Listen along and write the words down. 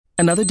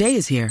Another day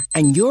is here,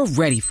 and you're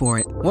ready for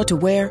it. What to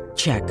wear?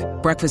 Check.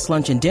 Breakfast,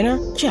 lunch, and dinner?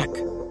 Check.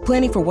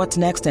 Planning for what's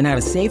next and how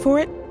to save for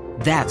it?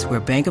 That's where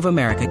Bank of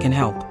America can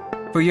help.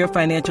 For your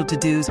financial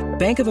to-dos,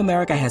 Bank of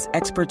America has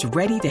experts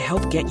ready to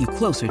help get you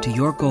closer to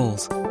your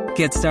goals.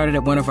 Get started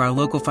at one of our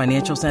local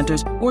financial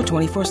centers or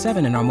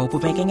 24/7 in our mobile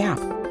banking app.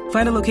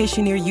 Find a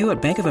location near you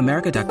at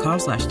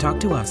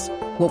bankofamerica.com/talktous.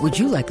 What would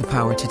you like the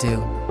power to do?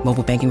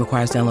 Mobile banking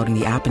requires downloading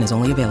the app and is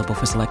only available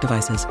for select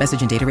devices.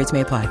 Message and data rates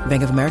may apply.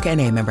 Bank of America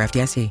N.A., member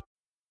FDIC.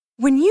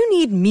 When you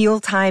need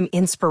mealtime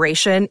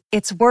inspiration,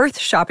 it's worth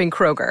shopping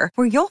Kroger,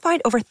 where you'll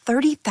find over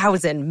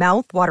 30,000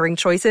 mouth-watering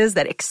choices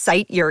that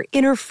excite your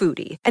inner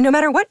foodie. And no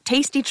matter what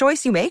tasty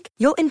choice you make,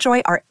 you'll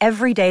enjoy our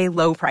everyday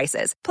low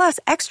prices, plus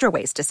extra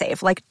ways to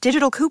save, like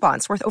digital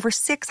coupons worth over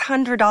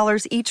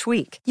 $600 each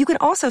week. You can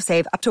also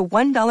save up to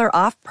 $1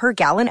 off per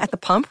gallon at the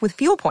pump with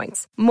fuel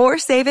points. More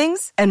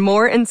savings and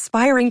more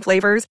inspiring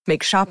flavors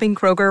make shopping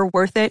Kroger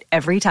worth it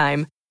every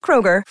time.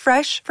 Kroger,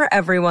 fresh for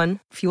everyone.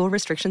 Fuel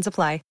restrictions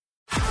apply.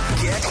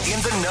 Get in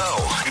the know.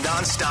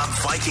 Non-stop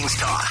Vikings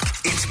talk.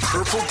 It's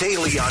Purple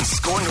Daily on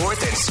Score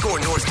North and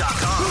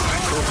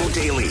ScoreNorth.com. Purple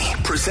Daily,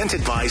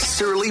 presented by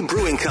Surly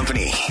Brewing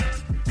Company.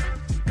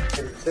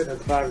 Sitting at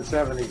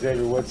 5-7,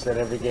 Xavier Woods said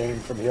every game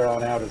from here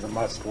on out is a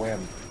must-win.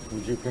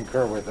 Would you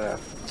concur with that?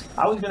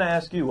 I was going to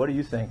ask you, what do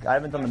you think? I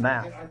haven't done the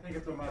math. I think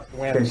it's a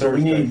must-win. Okay, so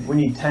we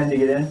need 10 to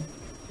get in, is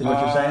what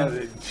you're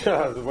saying?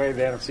 The way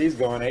the NFC's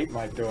going, 8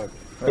 might do it.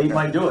 8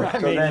 might do it. So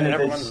then if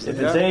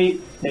it's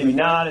 8, maybe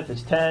not. If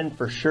it's 10,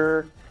 for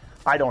sure.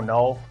 I don't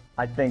know.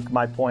 I think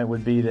my point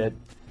would be that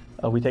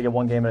we take it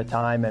one game at a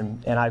time,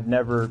 and I've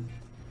never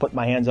put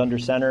my hands under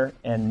center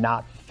and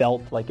not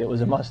felt like it was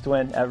a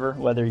must-win ever,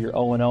 whether you're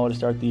 0-0 to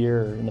start the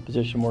year or in the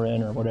position we're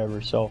in or whatever.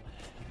 So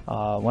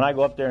when I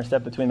go up there and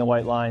step between the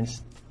white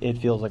lines, it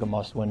feels like a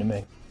must-win to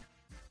me.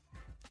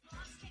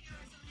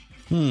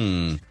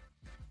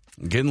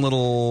 Getting a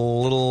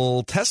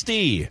little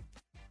testy.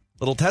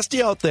 Little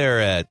testy out there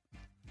at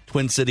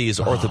Twin Cities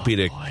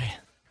Orthopedic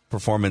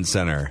Performance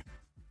Center.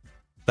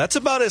 That's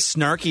about as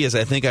snarky as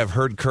I think I've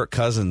heard Kirk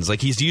Cousins.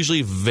 Like, he's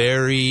usually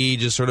very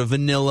just sort of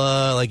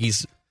vanilla. Like,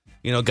 he's,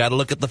 got to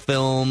look at the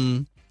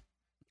film.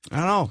 I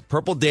don't know.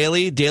 Purple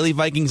Daily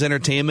Vikings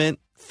Entertainment,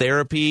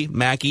 Therapy,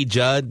 Mackie,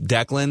 Judd,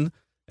 Declan,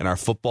 and our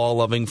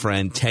football-loving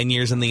friend, 10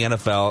 years in the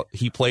NFL.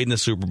 He played in the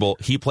Super Bowl.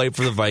 He played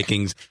for the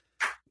Vikings.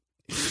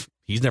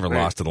 He's never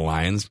lost to the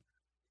Lions.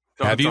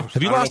 Have you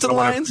lost to the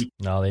Lions?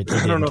 No, they did.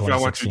 I don't know if I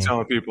want you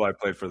telling people I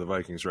played for the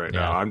Vikings right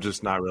now. I'm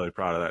just not really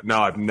proud of that.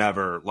 No, I've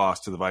never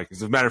lost to the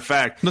Vikings. As a matter of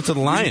fact, not to the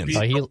Lions.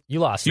 You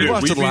lost. Dude,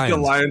 lost we to the beat Lions. the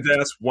Lions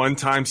ass one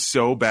time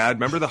so bad.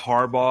 Remember the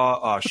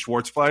Harbaugh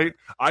Schwartz fight?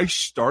 I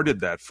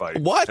started that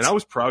fight. What? And I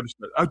was proud to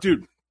start. Oh,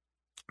 dude.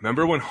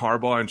 Remember when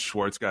Harbaugh and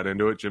Schwartz got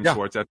into it? Jim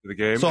Schwartz after the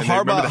game. So and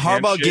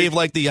Harbaugh gave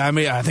like the I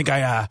think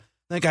I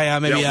went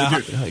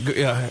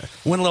a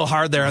little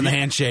hard there on the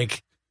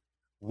handshake.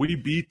 We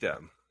beat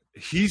them.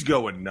 He's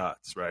going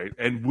nuts, right?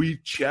 And we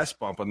chest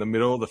bump on the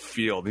middle of the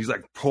field. He's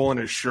like pulling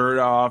his shirt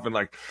off and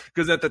like,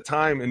 because at the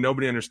time, and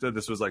nobody understood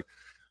this, was like,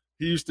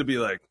 he used to be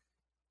like,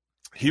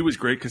 he was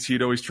great because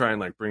he'd always try and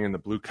like bring in the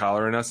blue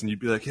collar in us, and you'd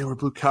be like, yeah, we're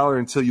blue collar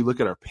until you look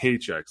at our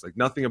paychecks. Like,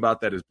 nothing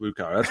about that is blue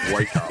collar. That's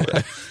white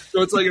collar.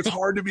 So it's like, it's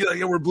hard to be like,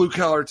 yeah, we're blue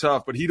collar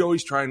tough, but he'd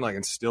always try and like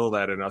instill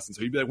that in us. And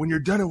so he'd be like, when you're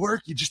done at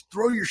work, you just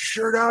throw your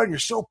shirt out and you're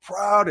so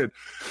proud. And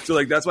so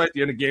like, that's why at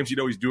the end of games, he'd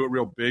always do it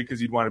real big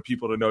because he'd wanted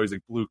people to know he's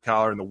like blue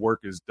collar and the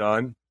work is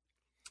done.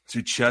 So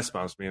he chest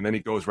bumps me, and then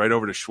he goes right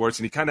over to Schwartz,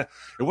 and he kind of,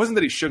 it wasn't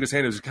that he shook his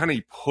hand, it was kind of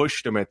he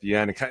pushed him at the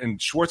end,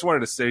 and Schwartz wanted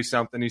to say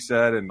something, he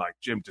said, and like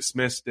Jim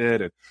dismissed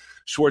it, and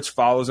Schwartz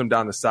follows him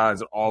down the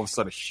sides, and all of a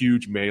sudden a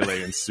huge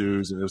melee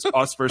ensues, and it was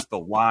us versus the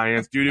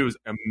Lions. Dude, it was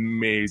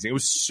amazing. It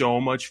was so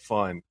much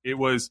fun. It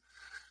was,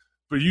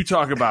 but you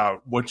talk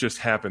about what just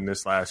happened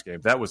this last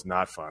game. That was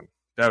not fun.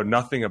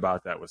 Nothing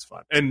about that was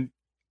fun. And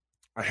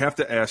I have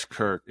to ask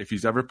Kirk if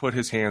he's ever put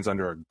his hands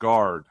under a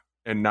guard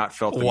and not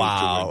felt the need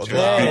to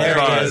win.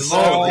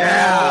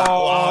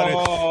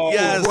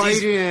 Yes.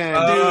 Right in.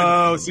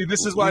 Oh, see,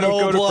 this is why I don't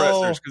go to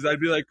pressers, because I'd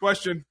be like,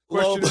 question in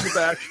the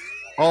back.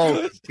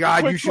 Oh,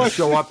 God, you should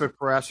show up at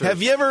pressers.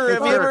 Have you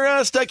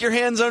ever stuck your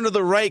hands under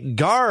the right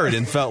guard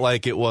and felt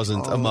like it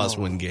wasn't a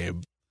must-win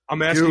game?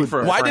 I'm asking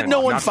for a why friend, did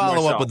no one not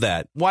follow up with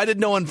that? Why did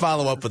no one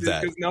follow up with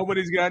that? Because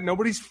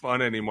nobody's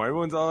fun anymore.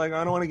 Everyone's all like,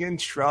 I don't want to get in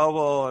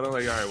trouble. And I'm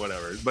like, all right,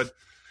 whatever. But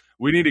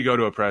we need to go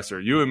to a presser.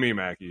 You and me,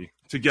 Mackie,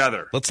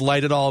 together. Let's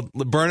light it all,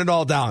 burn it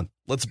all down.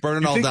 Let's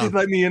burn it all down. They'd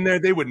let me in there?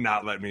 They would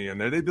not let me in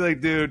there. They'd be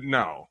like, dude,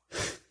 no.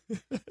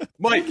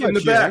 Mike, in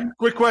the back.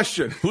 Quick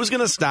question. Who's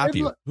going to stop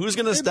you? Who's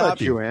going to stop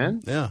you?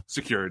 Yeah.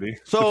 Security.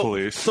 The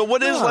police. So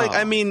what is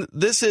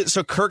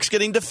so Kirk's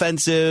getting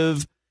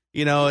defensive.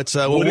 It's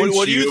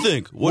what do you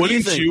think? What do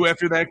you think? You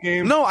after that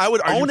game? No, I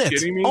would own it.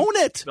 Own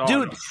it, no,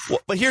 dude. No. Well,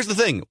 but here's the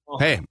thing.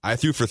 Hey, I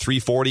threw for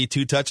 340,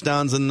 2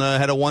 touchdowns, and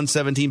had a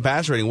 117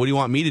 pass rating. What do you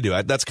want me to do?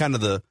 That's kind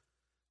of the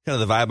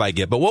vibe I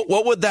get. But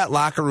what would that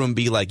locker room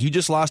be like? You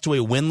just lost to a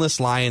winless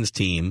Lions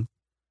team.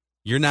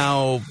 You're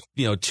now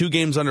 2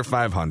 games under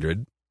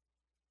 500.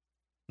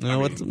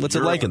 What's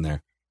it like in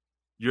there?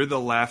 You're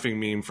the laughing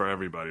meme for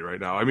everybody right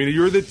now. I mean,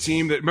 you're the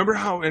team that, remember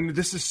how, and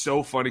this is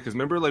so funny because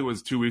remember like it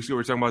was 2 weeks ago, we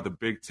were talking about the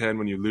Big Ten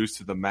when you lose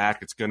to the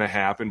MAC, it's going to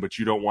happen, but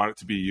you don't want it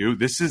to be you.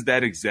 This is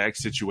that exact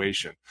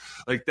situation.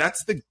 Like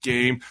that's the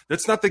game.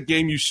 That's not the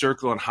game you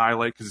circle and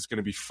highlight because it's going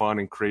to be fun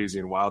and crazy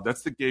and wild.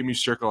 That's the game you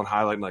circle and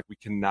highlight and like, we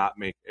cannot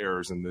make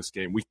errors in this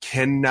game. We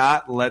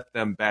cannot let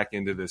them back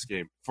into this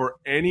game for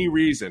any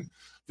reason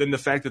than the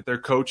fact that their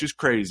coach is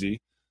crazy.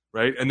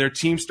 Right. And their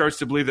team starts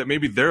to believe that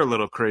maybe they're a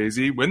little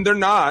crazy when they're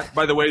not.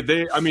 By the way,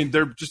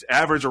 they're just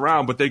average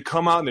around, but they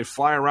come out and they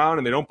fly around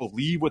and they don't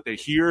believe what they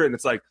hear. And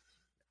it's like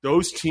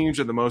those teams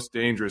are the most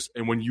dangerous.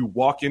 And when you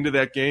walk into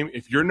that game,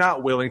 if you're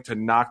not willing to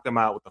knock them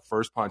out with the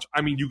first punch,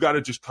 I mean, you got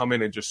to just come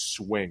in and just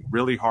swing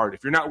really hard.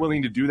 If you're not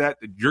willing to do that,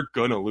 then you're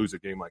going to lose a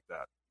game like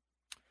that.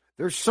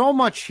 There's so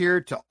much here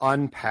to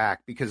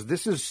unpack because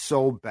this is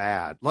so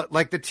bad.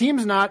 Like the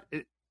team's not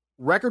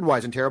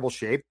record-wise in terrible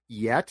shape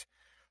yet.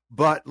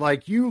 But,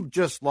 like, you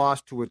just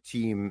lost to a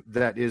team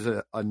that is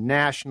a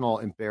national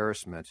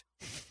embarrassment.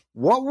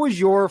 What was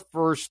your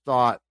first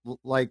thought,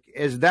 like,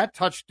 as that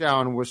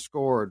touchdown was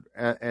scored,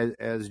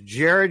 as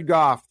Jared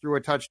Goff threw a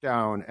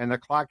touchdown and the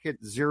clock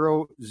hit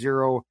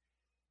 0-0-0,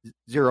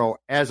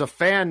 as a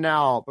fan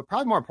now, but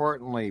probably more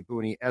importantly,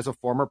 Booney, as a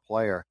former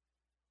player,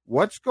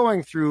 what's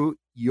going through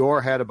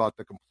your head about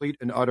the complete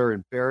and utter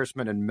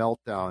embarrassment and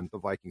meltdown the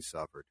Vikings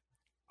suffered?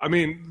 I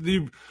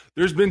mean,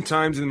 there's been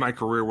times in my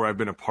career where I've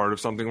been a part of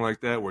something like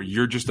that, where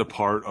you're just a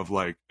part of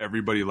like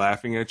everybody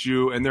laughing at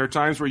you. And there are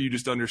times where you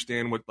just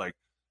understand what like,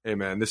 hey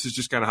man, this is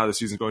just kind of how the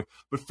season's going.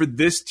 But for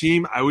this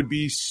team, I would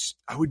be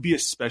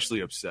especially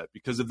upset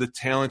because of the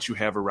talent you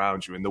have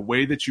around you and the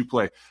way that you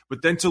play.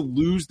 But then to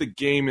lose the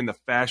game in the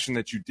fashion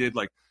that you did,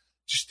 like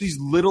just these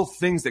little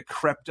things that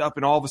crept up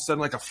and all of a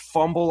sudden like a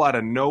fumble out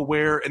of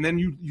nowhere. And then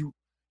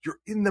you're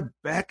in the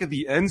back of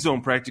the end zone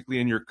practically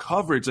in your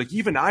coverage. Like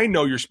even I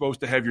know you're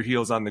supposed to have your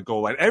heels on the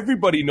goal line.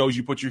 Everybody knows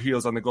you put your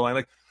heels on the goal line.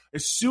 Like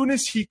as soon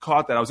as he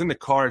caught that, I was in the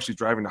car actually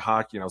driving to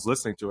hockey and I was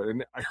listening to it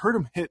and I heard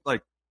him hit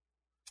like,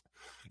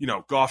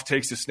 Goff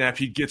takes the snap,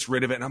 he gets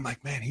rid of it. And I'm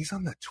like, man, he's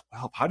on the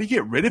 12. How do you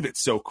get rid of it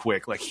so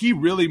quick? Like he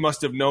really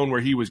must have known where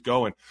he was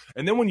going.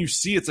 And then when you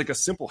see it's like a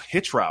simple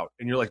hitch route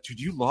and you're like, dude,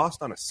 you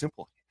lost on a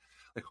simple,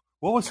 like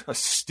what was a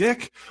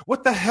stick?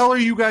 What the hell are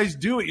you guys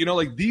doing?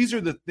 Like these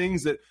are the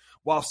things that,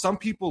 while some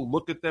people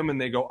look at them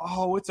and they go,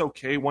 oh, it's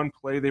okay. One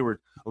play, they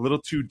were a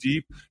little too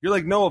deep. You're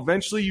like, no,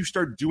 eventually you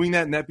start doing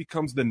that and that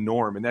becomes the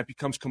norm and that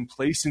becomes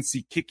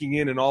complacency kicking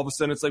in. And all of a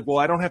sudden it's like, well,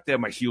 I don't have to have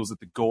my heels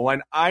at the goal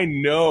line. I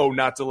know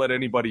not to let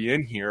anybody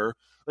in here.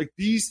 Like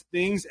these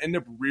things end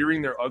up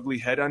rearing their ugly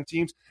head on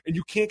teams. And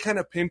you can't kind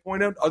of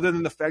pinpoint it other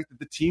than the fact that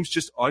the team's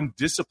just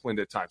undisciplined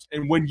at times.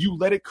 And when you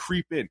let it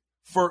creep in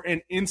for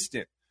an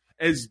instant,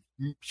 as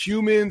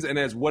humans and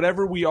as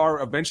whatever we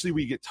are, eventually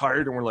we get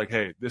tired and we're like,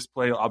 hey, this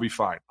play, I'll be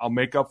fine. I'll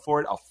make up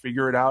for it. I'll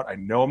figure it out. I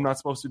know I'm not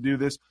supposed to do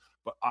this,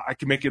 but I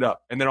can make it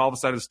up. And then all of a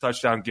sudden it's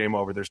touchdown, game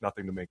over. There's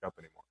nothing to make up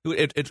anymore.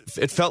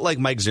 It felt like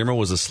Mike Zimmer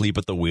was asleep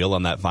at the wheel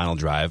on that final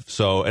drive.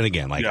 So, and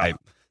again,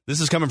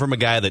 this is coming from a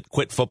guy that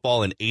quit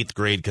football in 8th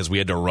grade because we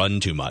had to run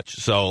too much.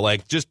 So,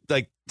 like, just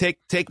like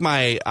take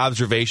my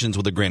observations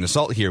with a grain of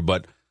salt here.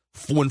 But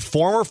when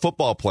former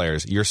football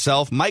players,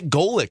 yourself, Mike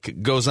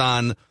Golick goes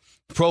on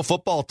Pro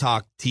Football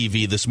Talk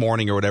TV this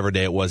morning or whatever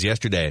day it was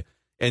yesterday.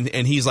 And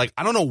he's like,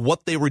 I don't know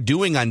what they were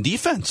doing on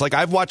defense. Like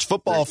I've watched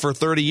football for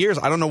 30 years.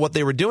 I don't know what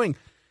they were doing.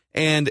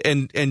 And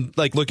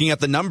like looking at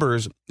the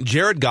numbers,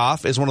 Jared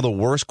Goff is one of the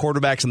worst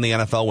quarterbacks in the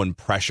NFL when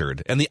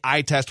pressured. And the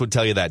eye test would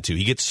tell you that too.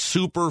 He gets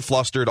super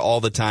flustered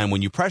all the time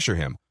when you pressure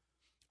him.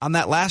 On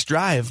that last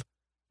drive,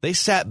 they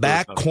sat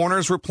back.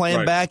 Corners were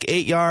playing back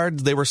 8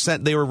 yards. They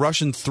were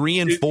rushing 3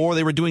 and 4.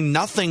 They were doing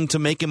nothing to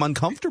make him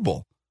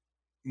uncomfortable.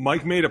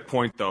 Mike made a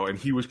point, though, and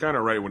he was kind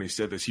of right when he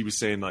said this. He was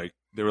saying, like,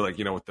 they were like,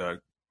 with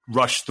the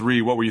rush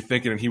 3, what were you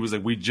thinking? And he was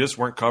like, we just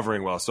weren't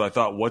covering well. So I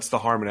thought, what's the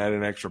harm in adding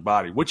an extra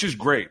body? Which is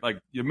great.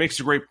 Like, it makes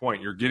a great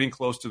point. You're getting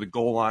close to the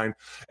goal line.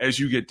 As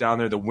you get down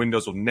there, the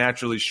windows will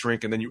naturally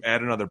shrink, and then you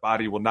add another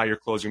body. Well, now you're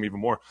closing them even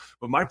more.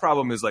 But my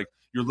problem is, like,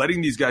 you're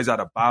letting these guys out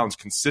of bounds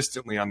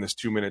consistently on this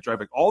 2-minute drive.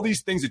 Like all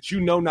these things that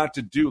you know not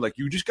to do, like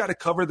you just got to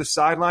cover the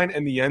sideline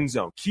and the end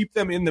zone. Keep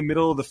them in the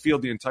middle of the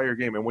field the entire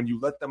game. And when you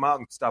let them out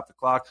and stop the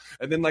clock,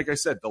 and then like I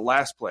said, the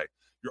last play,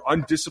 you're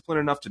undisciplined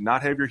enough to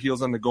not have your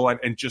heels on the goal line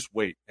and just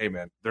wait. Hey,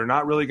 man, they're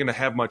not really going to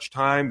have much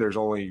time. There's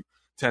only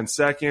 10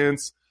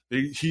 seconds.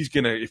 He's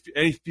going to, if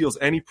he feels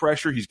any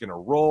pressure, he's going to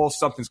roll.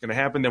 Something's going to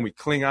happen. Then we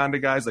cling on to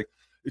guys. Like,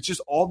 it's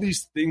just all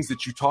these things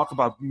that you talk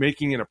about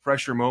making in a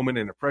pressure moment,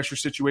 in a pressure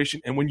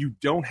situation. And when you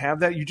don't have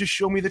that, you just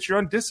show me that you're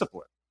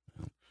undisciplined.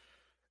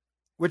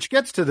 Which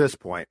gets to this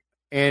point.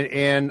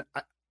 And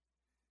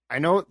I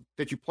know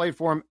that you played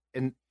for him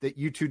and that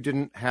you two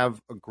didn't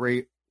have a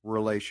great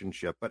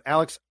relationship. But,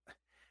 Alex,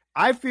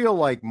 I feel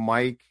like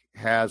Mike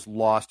has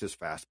lost his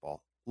fastball.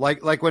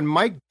 Like when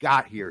Mike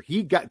got here,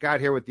 he got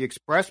here with the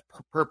express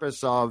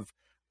purpose of,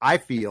 I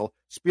feel,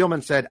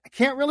 Spielman said, I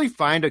can't really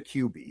find a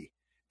QB.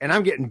 And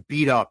I'm getting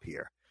beat up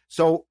here.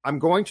 So I'm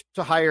going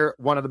to hire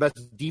one of the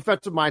best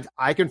defensive minds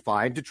I can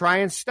find to try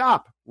and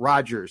stop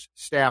Rodgers,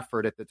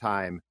 Stafford at the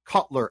time,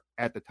 Cutler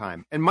at the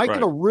time. And Mike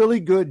did a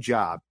really good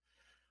job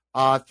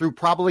through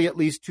probably at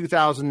least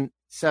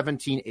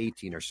 2017,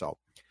 18 or so.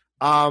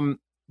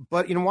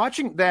 But in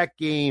watching that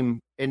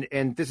game,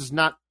 and this is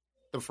not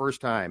the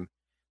first time,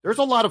 there's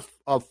a lot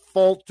of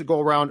fault to go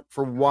around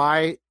for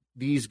why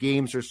these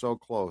games are so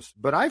close.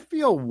 But I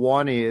feel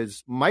one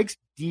is Mike's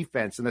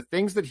defense and the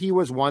things that he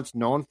was once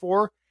known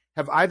for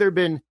have either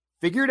been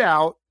figured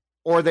out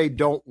or they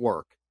don't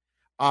work.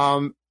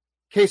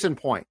 Case in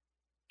point,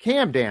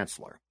 Cam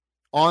Dantzler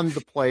on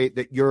the play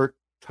that you're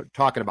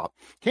talking about.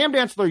 Cam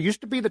Dantzler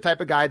used to be the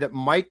type of guy that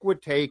Mike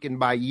would take and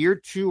by year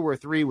 2 or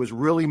 3 was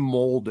really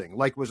molding,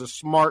 like was a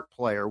smart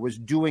player, was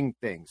doing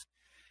things.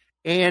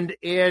 And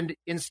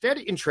instead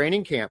in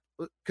training camp,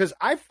 because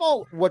I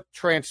felt what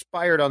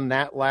transpired on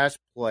that last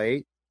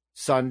play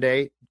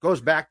Sunday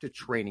goes back to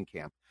training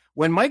camp.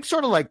 When Mike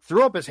sort of like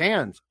threw up his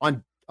hands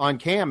on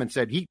Cam and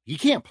said he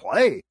can't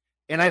play.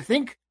 And I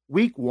think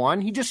week 1,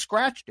 he just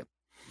scratched him.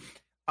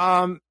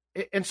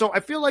 And so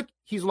I feel like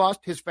he's lost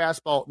his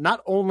fastball,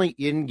 not only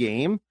in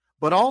game,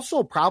 but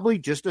also probably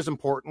just as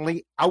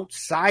importantly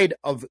outside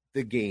of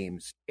the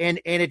games.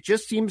 And it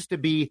just seems to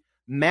be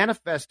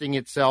manifesting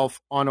itself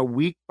on a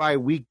week by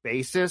week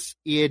basis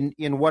in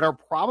what are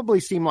probably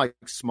seem like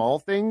small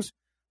things,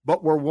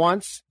 but were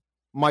once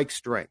Mike's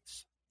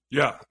strengths.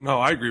 Yeah, no,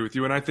 I agree with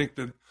you. And I think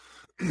that,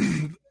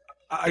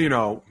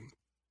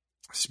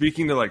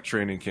 speaking to like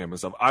training camp and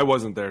stuff, I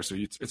wasn't there, so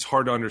it's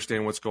hard to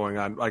understand what's going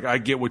on. Like, I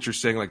get what you're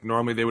saying. Like,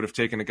 normally they would have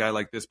taken a guy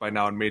like this by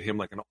now and made him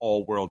like an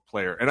all-world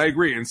player. And I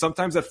agree. And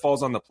sometimes that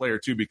falls on the player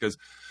too, because,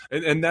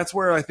 and that's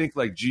where I think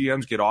like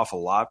GMs get off a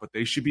lot, but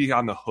they should be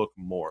on the hook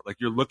more. Like,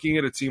 you're looking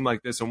at a team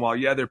like this, and while,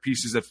 yeah, there are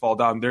pieces that fall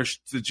down, there's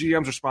the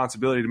GM's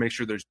responsibility to make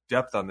sure there's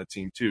depth on the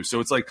team too. So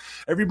it's like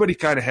everybody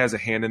kind of has a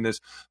hand in this.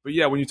 But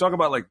yeah, when you talk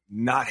about like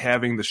not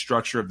having the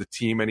structure of the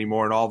team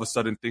anymore, and all of a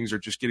sudden things are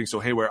just getting so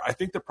haywire, I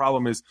think the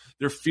problem is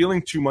they're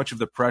feeling too much of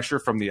the pressure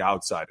from the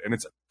outside. And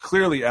it's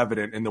clearly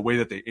evident in the way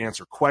that they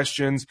answer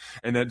questions,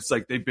 and that it's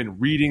like they've been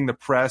reading the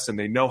press and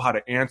they know how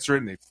to answer it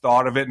and they've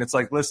thought of it. And it's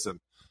like, listen,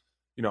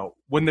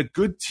 when the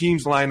good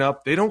teams line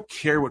up, they don't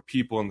care what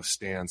people in the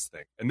stands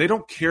think. And they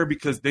don't care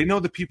because they know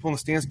the people in the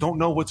stands don't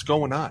know what's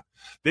going on.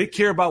 They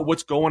care about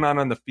what's going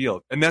on the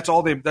field. And that's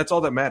all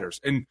that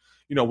matters. And,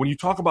 when you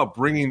talk about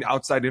bringing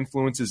outside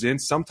influences in,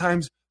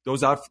 sometimes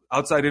those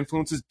outside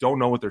influences don't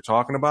know what they're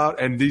talking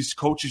about. And these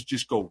coaches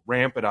just go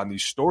rampant on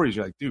these stories.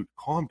 You're like, dude,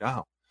 calm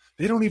down.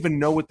 They don't even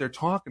know what they're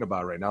talking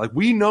about right now. Like,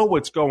 we know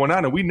what's going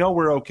on and we know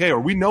we're okay,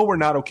 or we know we're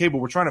not okay, but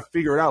we're trying to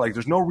figure it out. Like,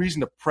 there's no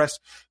reason to press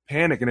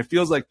panic. And it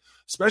feels like,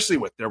 especially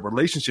with their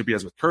relationship he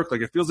has with Kirk,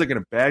 like it feels like in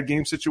a bad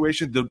game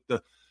situation,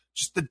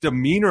 just the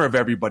demeanor of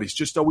everybody's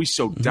just always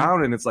so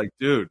down. And it's like,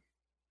 dude,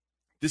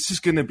 this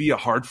is going to be a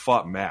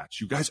hard-fought match.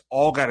 You guys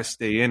all got to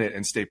stay in it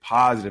and stay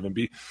positive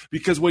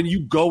because when you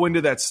go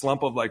into that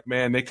slump of like,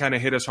 man, they kind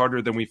of hit us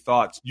harder than we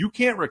thought, you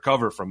can't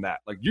recover from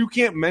that. Like, you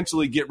can't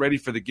mentally get ready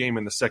for the game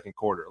in the second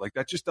quarter. Like,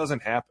 that just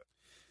doesn't happen.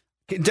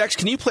 Dex,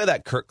 can you play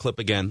that Kirk clip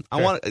again?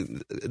 Sure.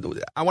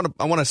 I want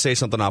to say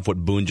something off what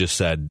Boone just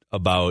said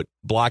about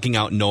blocking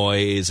out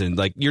noise, and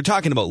like, you're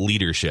talking about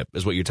leadership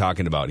is what you're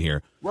talking about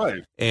here.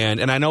 Right.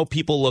 And I know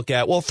people look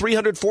at,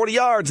 340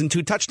 yards and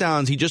 2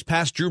 touchdowns. He just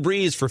passed Drew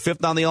Brees for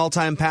 5th on the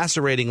all-time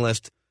passer rating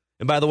list.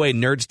 And by the way,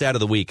 nerd stat of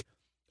the week,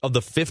 of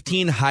the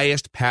 15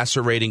 highest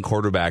passer rating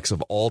quarterbacks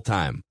of all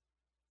time,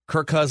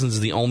 Kirk Cousins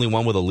is the only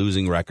one with a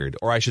losing record,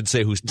 or I should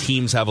say whose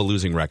teams have a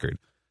losing record.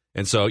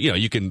 And so,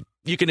 you can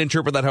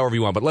interpret that however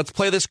you want, but let's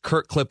play this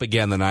Kirk clip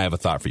again, then I have a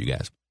thought for you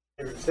guys.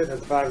 Sitting at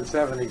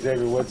 5-7,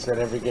 Xavier Woods said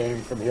every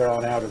game from here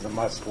on out is a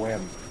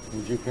must-win.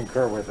 Would you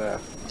concur with that?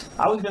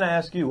 I was going to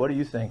ask you, what do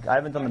you think? I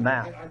haven't done the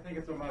math. I think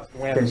it's a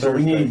must-win. Okay, so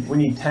we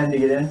need 10 to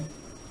get in,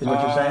 is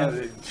what you're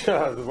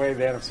saying? The way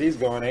the NFC's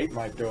going, 8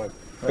 might do it.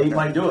 8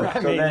 might do it.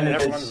 So then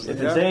if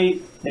it's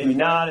 8, maybe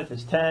not. If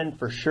it's 10,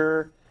 for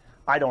sure.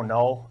 I don't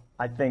know.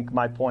 I think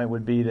my point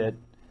would be that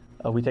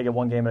we take it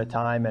one game at a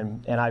time,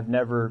 and I've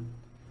never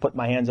put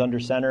my hands under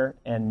center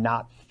and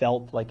not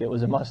felt like it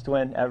was a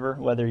must-win ever,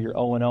 whether you're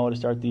 0-0 to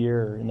start the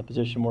year or in the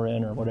position we're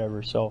in or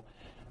whatever. So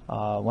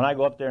when I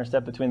go up there and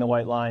step between the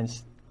white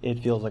lines,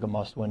 it feels like a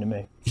must-win to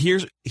me.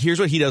 Here's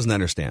what he doesn't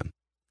understand.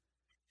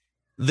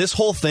 This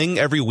whole thing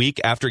every week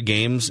after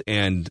games,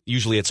 and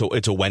usually it's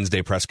a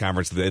Wednesday press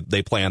conference.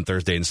 They play on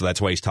Thursday, and so that's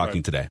why he's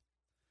talking today.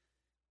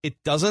 It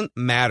doesn't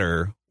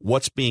matter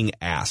what's being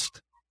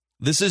asked.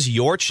 This is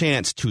your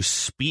chance to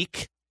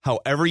speak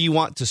however you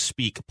want to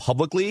speak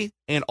publicly,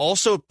 and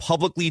also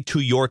publicly to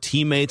your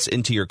teammates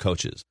and to your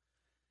coaches.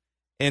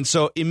 And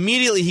so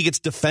immediately he gets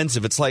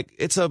defensive. It's like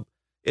it's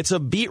a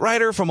beat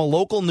writer from a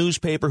local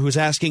newspaper who's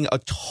asking a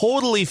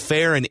totally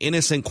fair and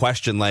innocent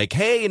question like,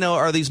 hey,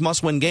 are these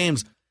must-win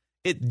games?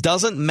 It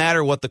doesn't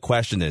matter what the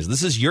question is.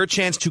 This is your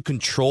chance to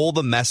control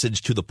the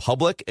message to the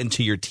public and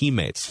to your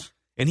teammates.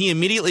 And he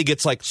immediately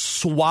gets like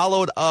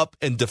swallowed up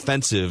and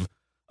defensive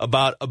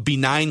about a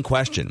benign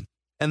question.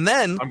 And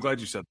then I'm glad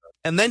you said that.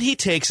 And then he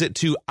takes it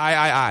to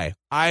I.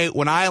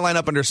 When I line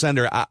up under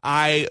center,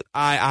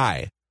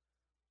 I.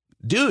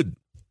 Dude,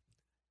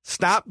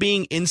 stop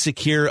being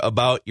insecure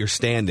about your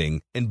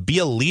standing and be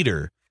a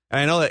leader. And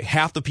I know that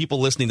half the people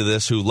listening to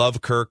this who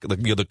love Kirk,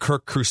 the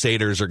Kirk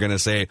Crusaders, are going to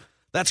say,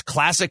 that's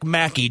classic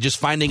Mackey, just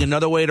finding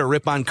another way to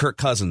rip on Kirk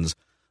Cousins.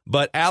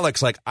 But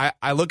Alex,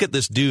 I look at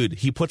this dude.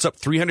 He puts up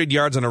 300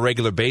 yards on a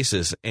regular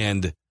basis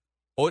and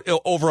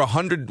over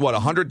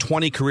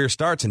 120 career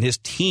starts, and his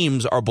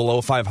teams are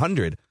below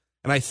 500.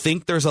 And I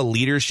think there's a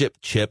leadership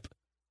chip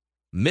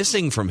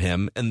missing from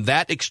him, and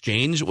that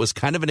exchange was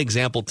kind of an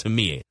example to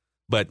me.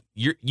 But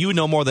you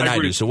know more than I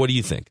do, so what do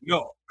you think?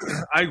 No,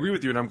 I agree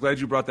with you, and I'm glad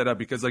you brought that up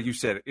because, like you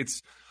said,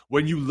 it's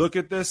when you look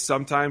at this,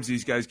 sometimes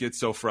these guys get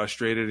so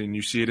frustrated, and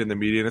you see it in the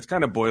media, and it's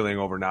kind of boiling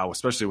over now,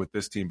 especially with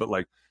this team. But,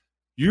 like,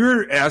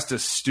 you're asked a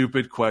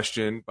stupid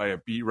question by a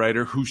beat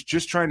writer who's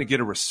just trying to get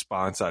a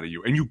response out of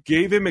you, and you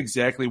gave him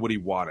exactly what he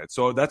wanted.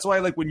 So that's why,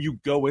 like, when you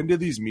go into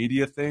these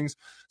media things,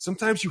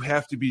 sometimes you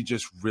have to be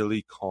just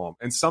really calm.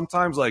 And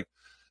sometimes, like,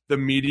 the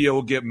media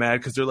will get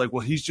mad because they're like,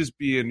 well, he's just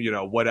being,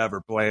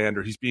 whatever, bland,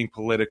 or he's being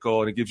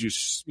political, and it gives you,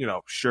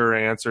 sure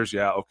answers.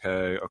 Yeah,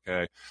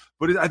 okay.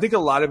 But I think a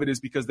lot of it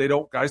is because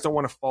guys don't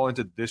want to fall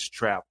into this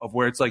trap of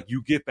where it's like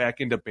you get back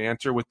into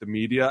banter with the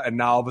media, and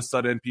now all of a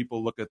sudden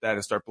people look at that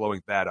and start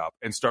blowing that up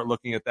and start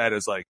looking at that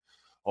as like,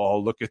 oh,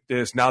 look at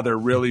this. Now they're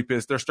really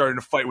pissed. They're starting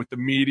to fight with the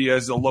media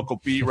as a local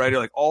beat writer.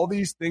 Like, all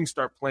these things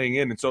start playing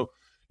in. And so,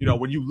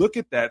 when you look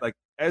at that, like,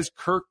 as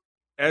Kirk,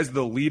 as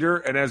the leader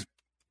and as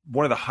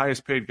one of the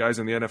highest paid guys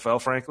in the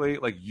NFL, frankly,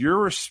 like,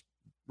 you're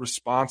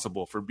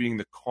responsible for being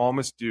the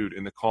calmest dude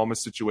in the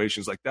calmest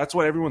situations. Like, that's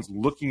what everyone's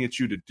looking at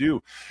you to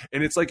do.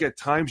 And it's like, at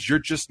times you're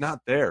just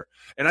not there.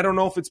 And I don't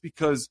know if it's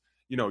because,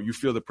 you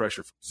feel the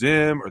pressure from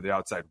Zim or the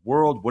outside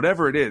world,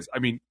 whatever it is. I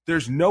mean,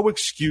 there's no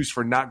excuse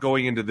for not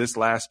going into this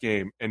last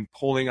game and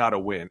pulling out a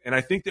win. And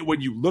I think that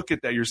when you look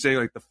at that, you're saying,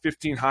 like, the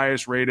 15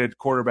 highest rated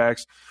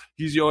quarterbacks,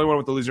 he's the only one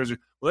with the losers.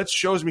 Well, that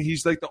shows me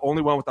he's, like, the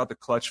only one without the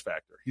clutch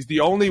factor. He's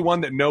the only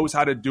one that knows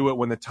how to do it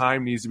when the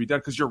time needs to be done.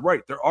 Because you're right.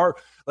 There are,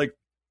 like,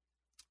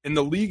 and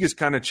the league has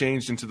kind of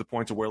changed into the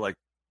point to where, like,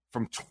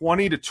 from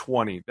 20 to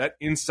 20, that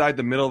inside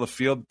the middle of the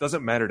field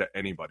doesn't matter to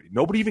anybody.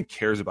 Nobody even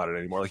cares about it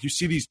anymore. Like, you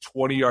see these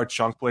 20-yard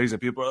chunk plays,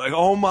 and people are like,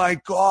 oh, my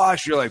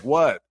gosh. You're like,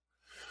 what?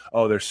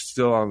 Oh, they're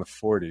still on the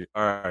 40.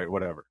 All right,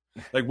 whatever.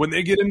 Like, when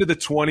they get into the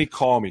 20,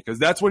 call me, because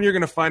that's when you're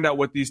going to find out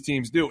what these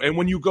teams do. And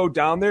when you go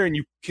down there and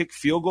you kick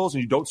field goals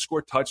and you don't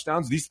score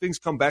touchdowns, these things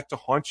come back to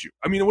haunt you.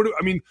 I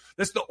mean,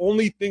 that's the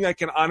only thing I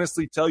can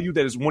honestly tell you,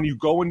 that is when you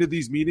go into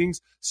these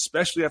meetings,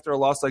 especially after a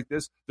loss like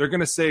this, they're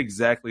going to say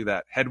exactly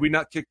that. Had we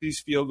not kicked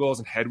these field goals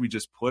and had we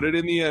just put it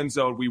in the end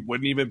zone, we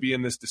wouldn't even be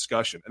in this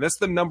discussion. And that's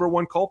the number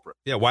one culprit.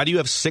 Yeah, why do you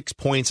have 6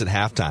 points at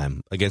halftime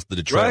against the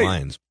Detroit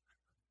Lions?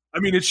 I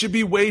mean, it should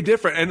be way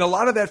different. And a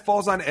lot of that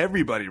falls on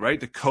everybody, right?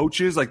 The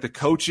coaches, like the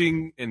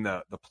coaching and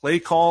the play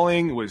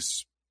calling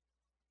was,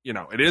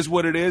 it is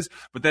what it is.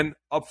 But then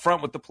up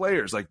front with the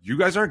players, like, you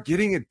guys aren't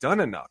getting it done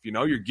enough.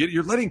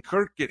 You're letting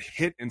Kirk get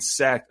hit and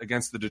sacked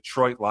against the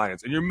Detroit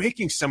Lions. And you're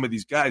making some of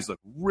these guys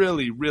look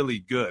really, really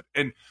good.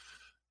 And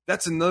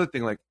that's another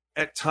thing. Like,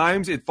 at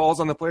times it falls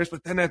on the players,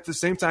 but then at the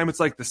same time,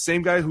 it's like the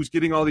same guy who's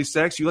getting all these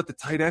sacks, you let the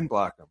tight end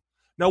block him.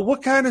 Now,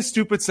 what kind of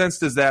stupid sense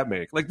does that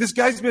make? Like, this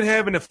guy's been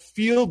having a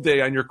field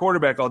day on your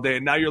quarterback all day,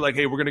 and now you're like,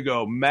 hey, we're going to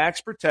go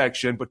max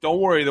protection, but don't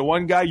worry, the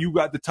one guy, you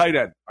got the tight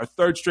end. Our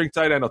third-string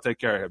tight end will take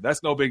care of him.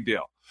 That's no big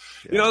deal.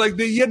 Yeah.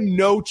 You had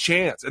no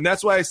chance. And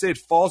that's why I say it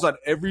falls on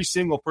every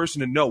single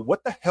person to know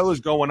what the hell is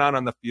going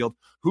on the field,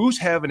 who's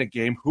having a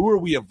game, who are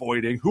we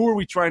avoiding, who are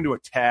we trying to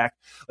attack.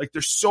 Like,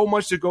 there's so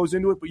much that goes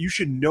into it, but you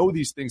should know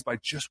these things by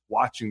just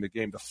watching the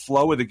game. The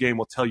flow of the game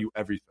will tell you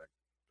everything.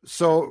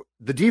 So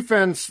the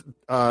defense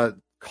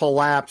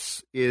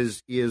collapse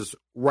is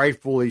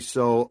rightfully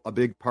so a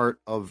big part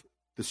of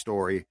the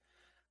story.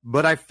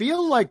 But I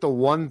feel like the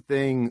one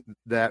thing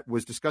that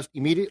was discussed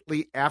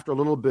immediately after a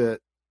little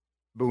bit,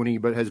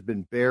 Booney, but has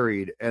been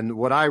buried, and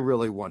what I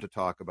really want to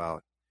talk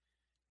about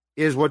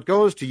is what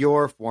goes to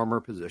your former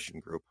position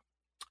group.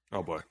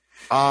 Oh, boy.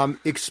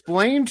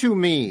 Explain to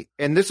me,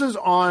 and this is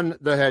on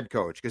the head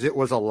coach because it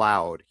was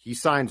allowed. He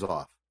signs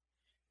off.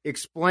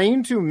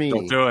 Explain to me.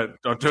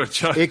 Don't do it,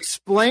 Chuck.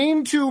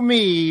 Explain to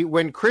me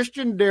when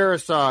Christian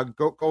Darrisaw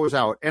goes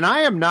out, and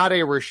I am not a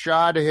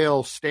Rashad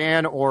Hill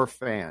stan or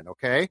fan,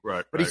 okay?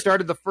 Right. But he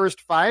started the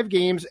first 5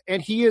 games, and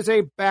he is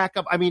a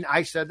backup. I mean,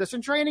 I said this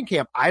in training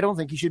camp. I don't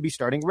think he should be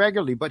starting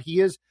regularly, but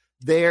he is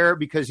there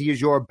because he is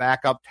your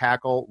backup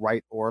tackle,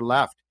 right or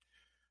left.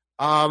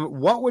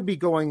 What would be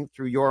going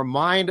through your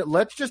mind?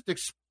 Let's just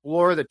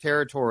explore the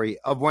territory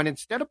of when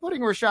instead of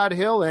putting Rashad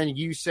Hill in,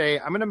 you say,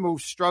 I'm going to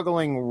move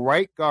struggling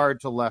right guard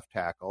to left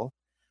tackle.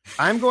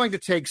 I'm going to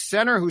take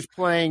center who's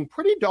playing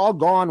pretty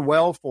doggone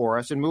well for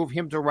us and move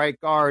him to right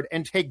guard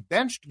and take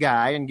benched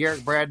guy and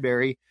Garrett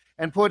Bradbury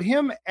and put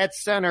him at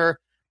center.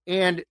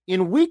 And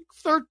in week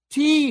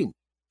 13,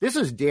 this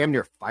is damn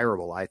near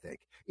fireable, I think.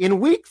 In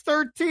week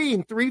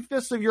 13,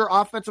 3/5 of your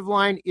offensive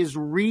line is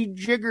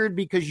rejiggered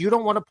because you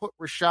don't want to put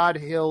Rashad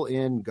Hill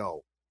in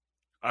go.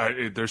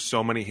 There's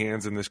so many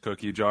hands in this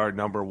cookie jar.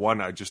 Number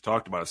one, I just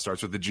talked about, it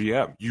starts with the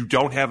GM. You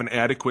don't have an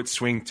adequate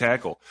swing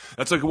tackle.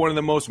 That's like one of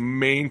the most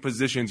main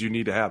positions you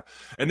need to have.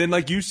 And then,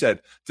 like you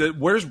said,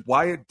 where's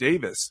Wyatt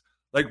Davis?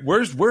 Like,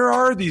 where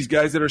are these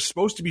guys that are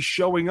supposed to be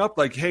showing up?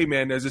 Like, hey,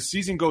 man, as the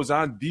season goes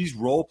on, these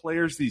role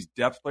players, these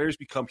depth players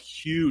become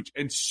huge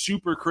and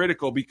super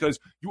critical because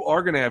you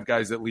are going to have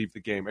guys that leave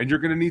the game. And you're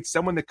going to need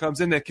someone that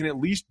comes in that can at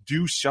least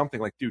do something.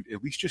 Like, dude,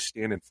 at least just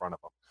stand in front of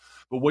them.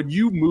 But when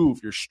you move,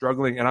 you're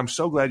struggling. And I'm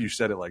so glad you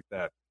said it like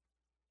that.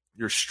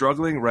 You're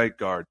struggling right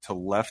guard to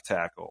left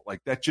tackle.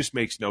 Like, that just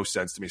makes no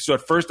sense to me. So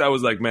at first I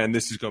was like, man,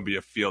 this is going to be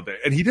a field day.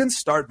 And he didn't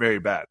start very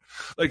bad.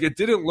 Like, it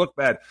didn't look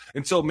bad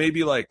until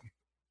maybe like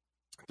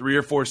 3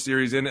 or 4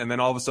 series in, and then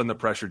all of a sudden the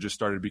pressure just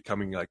started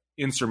becoming like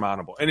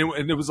insurmountable. And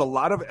it was a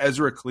lot of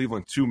Ezra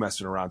Cleveland too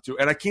messing around too.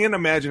 And I can't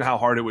imagine how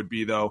hard it would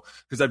be though,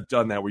 because I've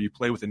done that where you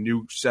play with a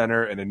new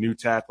center and a new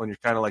tackle and you're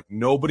kind of like,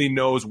 nobody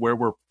knows where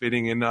we're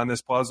fitting in on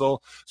this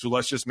puzzle, so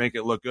let's just make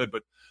it look good.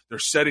 But they're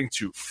setting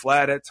too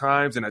flat at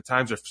times, and at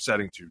times they're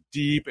setting too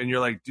deep, and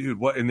you're like, dude,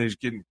 what? And they're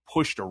getting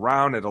pushed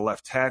around at a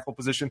left tackle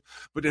position.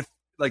 But if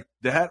like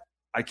that,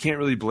 I can't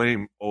really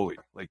blame Ole.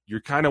 Like,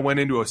 you kind of went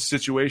into a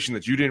situation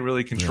that you didn't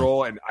really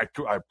control, and I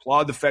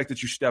applaud the fact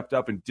that you stepped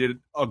up and did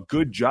a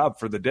good job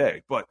for the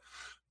day. But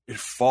it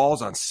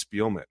falls on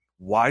Spielman.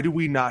 Why do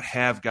we not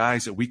have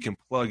guys that we can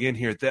plug in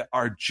here that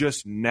are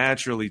just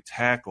naturally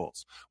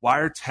tackles? Why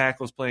are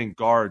tackles playing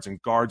guards and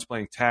guards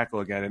playing tackle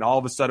again? And all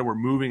of a sudden we're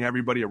moving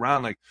everybody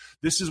around. Like,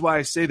 this is why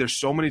I say there's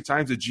so many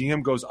times the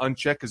GM goes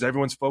unchecked because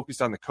everyone's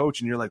focused on the coach.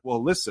 And you're like,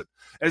 well, listen,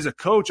 as a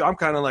coach, I'm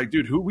kind of like,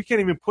 dude, we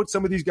can't even put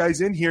some of these guys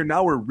in here.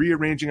 Now we're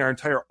rearranging our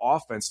entire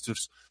offense to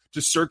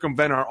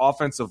circumvent our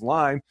offensive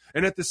line.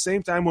 And at the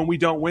same time, when we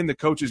don't win, the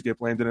coaches get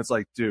blamed. And it's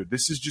like, dude,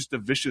 this is just a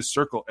vicious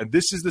circle. And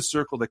this is the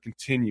circle that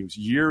continues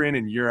year in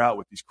and year out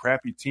with these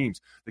crappy teams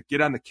that get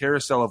on the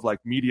carousel of like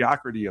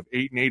mediocrity of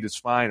 8-8 is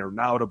fine, or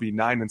now it'll be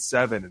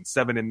 9-7 and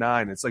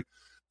 7-9. It's like,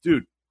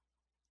 dude,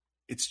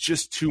 it's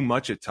just too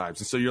much at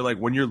times. And so you're like,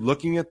 when you're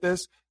looking at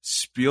this,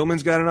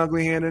 Spielman's got an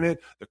ugly hand in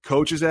it. The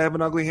coaches have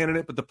an ugly hand in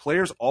it, but the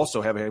players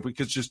also have a hand,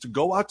 because just to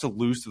go out to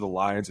lose to the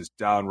Lions is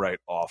downright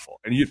awful.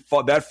 And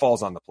that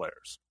falls on the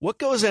players. What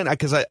goes in?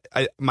 Because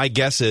my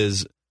guess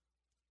is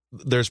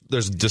there's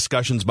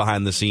discussions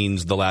behind the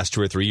scenes the last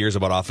 2 or 3 years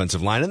about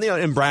offensive line,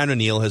 and Brian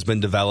O'Neill has been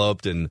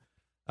developed, and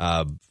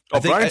I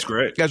think Brian's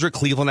great. Ezra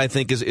Cleveland, I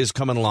think, is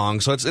coming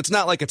along. So it's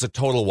not like it's a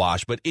total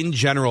wash, but in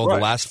general, right,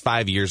 the last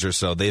 5 years or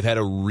so, they've had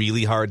a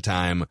really hard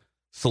time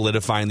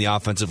solidifying the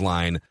offensive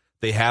line.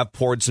 They have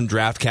poured some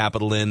draft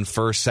capital in,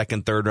 first,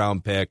 second, third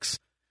round picks.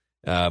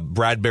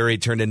 Bradbury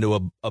turned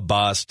into a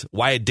bust.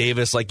 Wyatt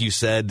Davis, like you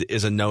said,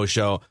 is a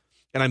no-show.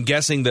 And I'm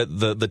guessing that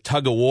the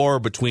tug of war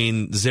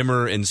between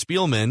Zimmer and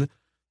Spielman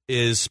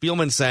is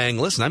Spielman saying,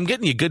 listen, I'm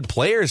getting you good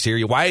players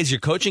here. Why is your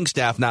coaching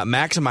staff not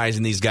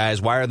maximizing these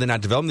guys? Why are they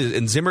not developing these?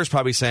 And Zimmer's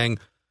probably saying,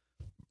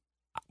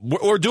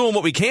 we're doing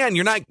what we can.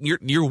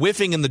 You're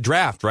whiffing in the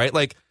draft, right?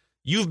 Like,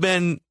 you've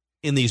been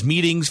in these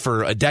meetings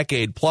for a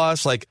decade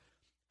plus. Like,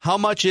 how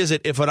much is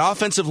it if an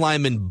offensive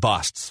lineman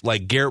busts,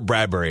 like Garrett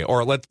Bradbury,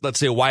 or let's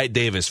say Wyatt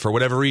Davis, for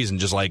whatever reason,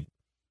 just like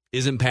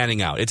isn't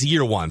panning out? It's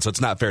year one, so it's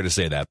not fair to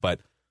say that.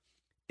 But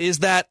is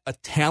that a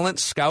talent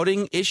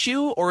scouting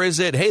issue, or is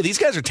it, hey, these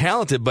guys are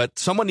talented, but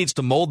someone needs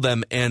to mold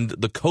them, and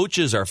the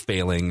coaches are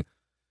failing?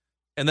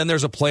 And then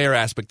there's a player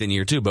aspect in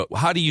year two. But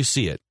how do you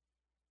see it?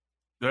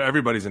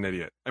 Everybody's an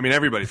idiot. I mean,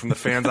 everybody from the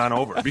fans on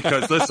over.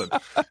 Because, listen,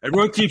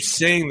 everyone keeps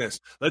saying this.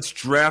 Let's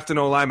draft an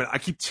O-lineman. I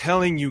keep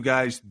telling you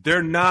guys,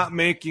 they're not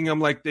making them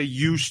like they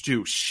used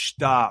to.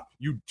 Stop.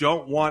 You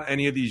don't want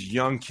any of these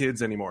young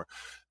kids anymore.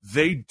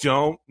 They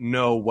don't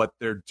know what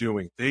they're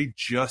doing. They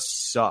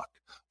just suck.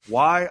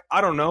 Why?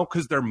 I don't know,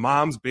 because their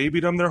moms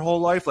babied them their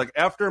whole life. Like,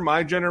 after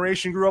my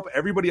generation grew up,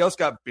 everybody else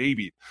got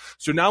babied.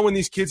 So now when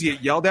these kids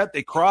get yelled at,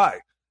 they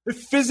cry. They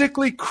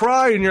physically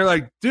cry, and you're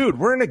like, dude,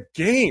 we're in a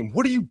game.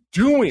 What are you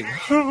doing?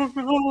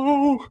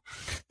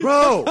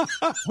 Bro,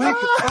 wake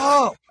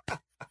up.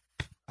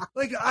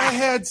 Like, I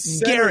had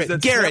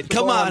Garrett,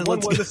 come on.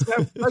 Like,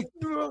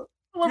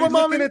 I'm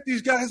looking at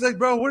these guys like,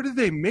 bro, where did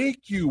they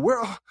make you?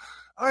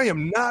 I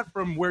am not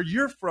from where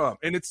you're from.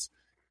 And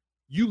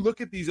you look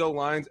at these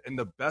O-lines, and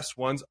the best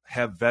ones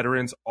have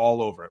veterans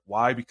all over it.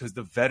 Why? Because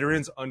the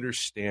veterans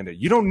understand it.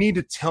 You don't need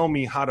to tell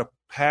me how to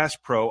pass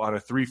pro on a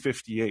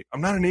 358.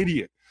 I'm not an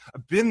idiot.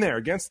 I've been there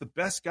against the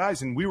best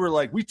guys, and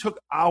we took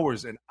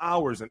hours and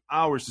hours and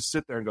hours to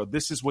sit there and go,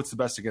 this is what's the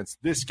best against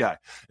this guy,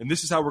 and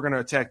this is how we're going to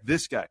attack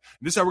this guy, and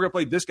this is how we're going to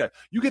play this guy.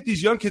 You get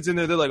these young kids in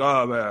there, they're like,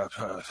 oh, man,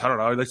 I don't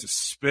know, he likes to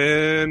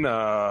spin,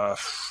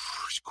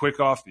 quick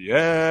off the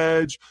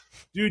edge.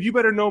 Dude, you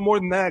better know more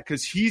than that,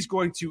 because he's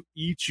going to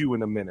eat you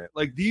in a minute.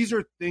 Like, these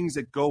are things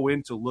that go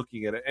into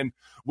looking at it. And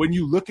when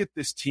you look at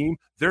this team,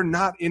 they're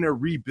not in a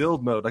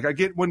rebuild mode. Like, I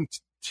get when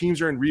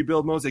teams are in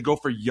rebuild modes, they go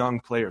for young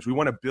players. We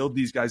want to build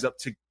these guys up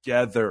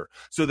together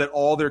so that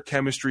all their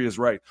chemistry is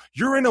right.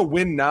 You're in a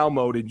win now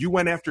mode, and you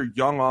went after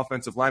young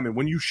offensive linemen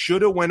when you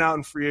should have went out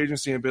in free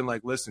agency and been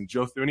like, listen,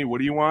 Joe Thuney, what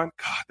do you want?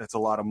 God, that's a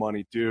lot of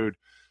money, dude.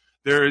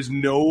 There is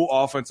no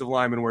offensive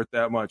lineman worth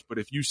that much, but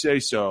if you say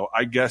so,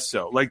 I guess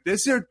so. Like,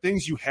 these are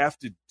things you have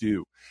to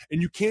do.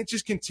 And you can't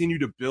just continue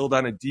to build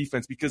on a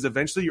defense, because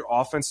eventually your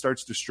offense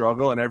starts to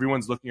struggle and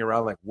everyone's looking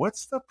around like,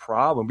 what's the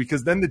problem?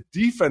 Because then the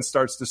defense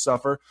starts to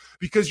suffer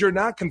because you're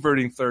not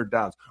converting third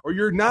downs, or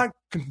you're not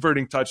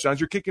converting touchdowns.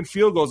 You're kicking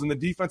field goals and the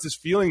defense is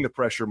feeling the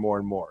pressure more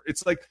and more.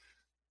 It's like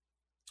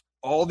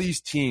all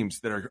these teams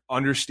that are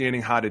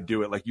understanding how to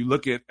do it. Like, you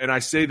look at, and I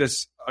say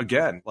this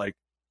again, like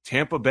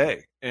Tampa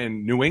Bay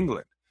and New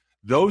England,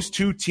 those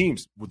two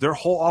teams, their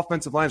whole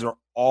offensive lines are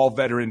all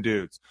veteran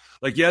dudes.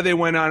 Like, yeah, they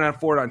went on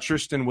forward on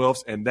Tristan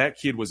Wirfs, and that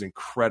kid was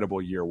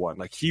incredible year one.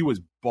 Like, he was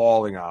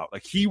balling out.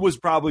 Like, he was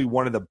probably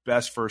one of the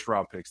best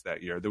first-round picks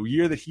that year. The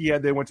year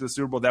that they went to the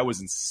Super Bowl, that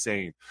was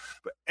insane.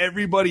 But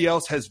everybody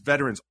else has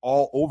veterans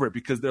all over it,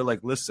 because they're like,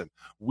 listen,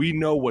 we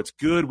know what's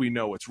good. We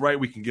know what's right.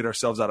 We can get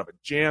ourselves out of a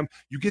jam.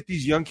 You get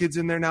these young kids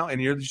in there now,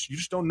 and you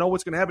just don't know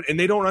what's going to happen. And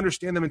they don't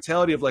understand the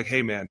mentality of like,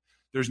 hey, man,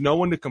 there's no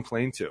one to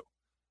complain to.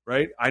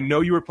 Right? I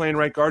know you were playing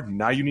right guard.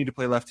 Now you need to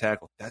play left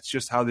tackle. That's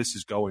just how this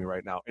is going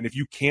right now. And if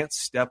you can't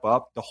step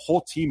up, the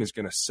whole team is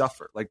going to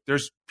suffer. Like,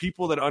 there's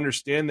people that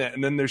understand that,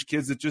 and then there's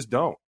kids that just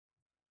don't.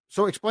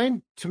 So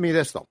explain to me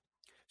this, though.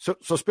 So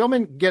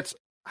Spielman gets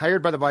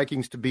hired by the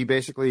Vikings to be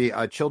basically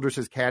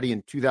Childress's caddy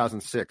in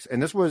 2006.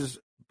 And this was,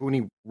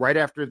 Booney, right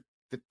after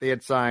they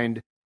had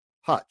signed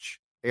Hutch,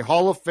 a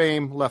Hall of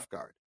Fame left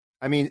guard.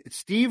 I mean,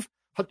 Steve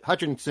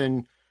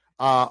Hutchinson,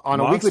 on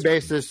a weekly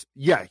basis,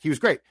 yeah, he was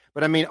great.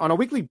 But I mean, on a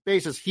weekly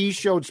basis, he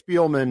showed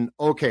Spielman,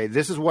 okay,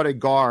 this is what a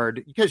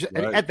guard, because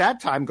at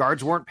that time,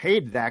 guards weren't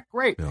paid that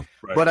great. Yeah.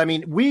 Right. But I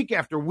mean, week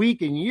after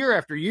week and year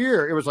after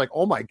year, it was like,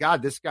 oh my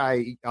God, this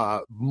guy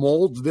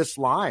molds this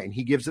line.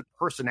 He gives it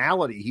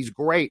personality. He's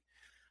great.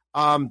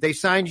 They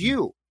signed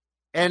you.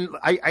 And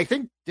I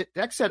think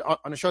Dex said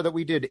on a show that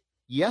we did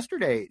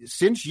yesterday,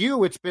 since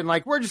it's been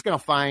like, we're just going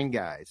to find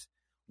guys.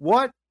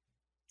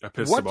 I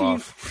pissed him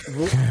off.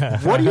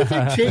 What do you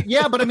think?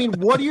 But I mean,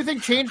 what do you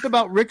think changed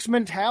about Rick's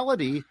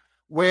mentality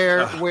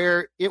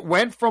where it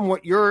went from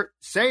what you're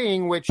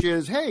saying, which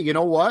is, hey, you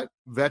know what?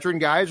 Veteran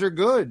guys are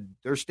good.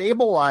 They're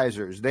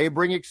stabilizers. They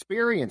bring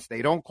experience.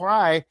 They don't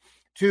cry,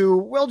 to,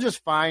 we'll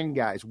just find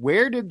guys.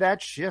 Where did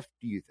that shift,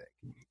 do you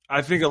think?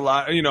 I think a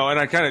lot, and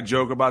I kind of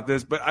joke about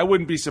this, but I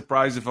wouldn't be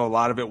surprised if a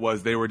lot of it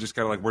was they were just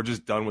kind of like, we're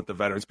just done with the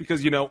veterans,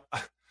 because,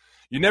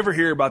 you never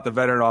hear about the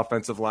veteran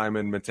offensive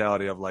lineman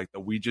mentality of like,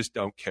 we just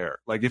don't care.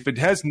 Like, if it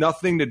has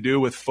nothing to do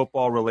with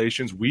football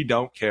relations, we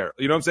don't care.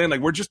 You know what I'm saying?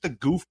 Like, we're just the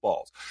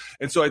goofballs.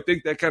 And so I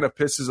think that kind of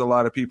pisses a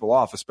lot of people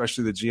off,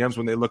 especially the GMs,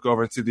 when they look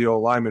over and see the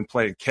old lineman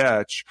playing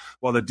catch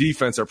while the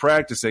defense are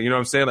practicing. You know what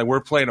I'm saying? Like, we're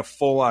playing a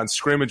full-on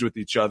scrimmage with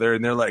each other,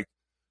 and they're like,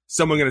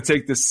 someone going to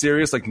take this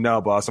serious? Like,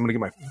 no, boss, I'm going to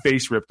get my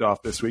face ripped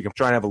off this week. I'm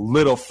trying to have a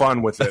little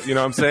fun with it. You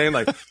know what I'm saying?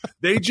 Like,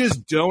 they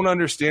just don't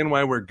understand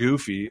why we're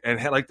goofy and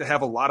like to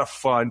have a lot of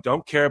fun,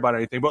 don't care about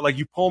anything. But like,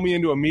 you pull me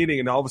into a meeting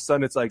and all of a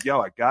sudden it's like,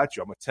 yo, I got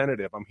you. I'm a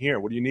tentative. I'm here.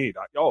 What do you need?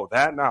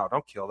 That now.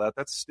 Don't kill that.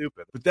 That's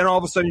stupid. But then all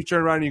of a sudden you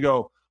turn around and you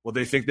go, well,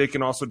 they think they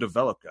can also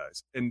develop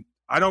guys. And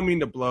I don't mean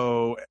to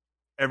blow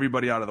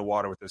everybody out of the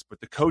water with this, but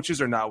the coaches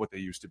are not what they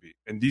used to be.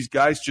 And these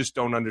guys just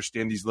don't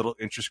understand these little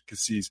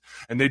intricacies,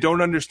 and they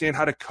don't understand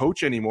how to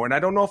coach anymore. And I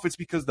don't know if it's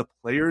because the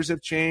players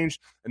have changed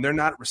and they're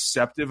not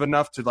receptive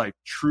enough to like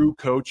true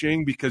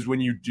coaching, because when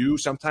you do,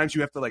 sometimes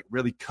you have to like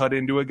really cut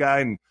into a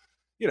guy. And,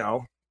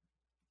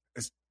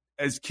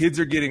 as kids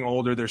are getting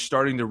older, they're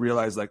starting to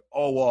realize like,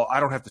 oh, well, I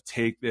don't have to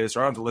take this,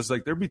 or I don't have to listen.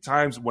 Like, there'd be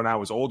times when I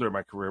was older in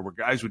my career where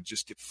guys would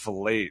just get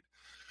filleted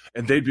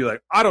and they'd be like,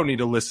 I don't need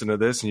to listen to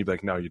this. And you'd be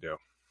like, no, you do.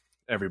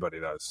 Everybody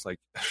does. Like,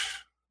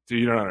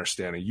 dude, you don't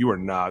understand it. You are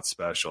not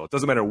special. It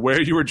doesn't matter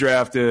where you were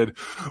drafted.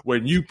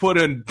 When you put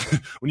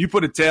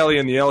a tally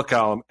in the L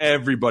column,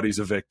 everybody's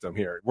a victim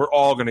here. We're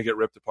all going to get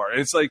ripped apart.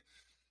 And it's like,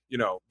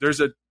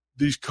 there's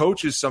these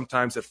coaches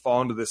sometimes that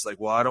fall into this like,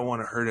 well, I don't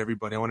want to hurt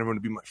everybody. I want everyone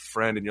to be my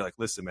friend. And you're like,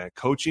 listen, man,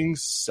 coaching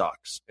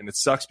sucks. And it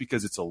sucks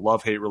because it's a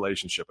love-hate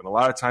relationship. And a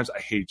lot of times I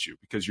hate you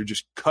because you're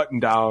just cutting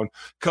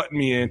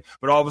me in.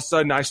 But all of a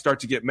sudden I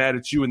start to get mad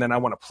at you, and then I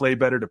want to play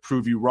better to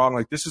prove you wrong.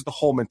 Like, this is the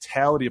whole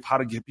mentality of how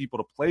to get people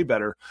to play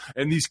better.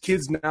 And these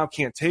kids now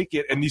can't take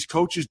it. And these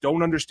coaches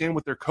don't understand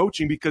what they're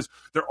coaching because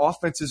their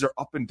offenses are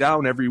up and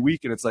down every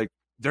week. And it's like,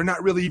 they're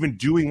not really even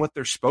doing what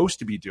they're supposed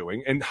to be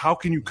doing. And how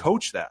can you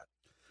coach that?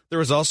 There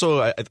was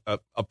also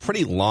a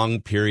pretty long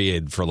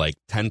period for like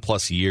 10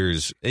 plus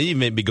years, even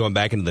maybe going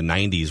back into the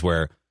 90s,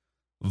 where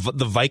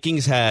the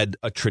Vikings had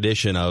a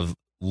tradition of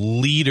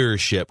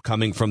leadership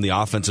coming from the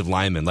offensive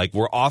linemen, like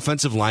where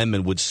offensive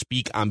linemen would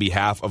speak on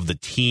behalf of the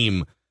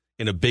team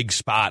in a big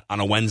spot on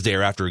a Wednesday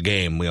or after a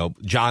game.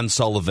 John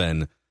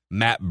Sullivan,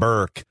 Matt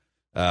Burke.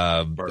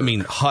 I mean,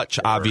 Hutch,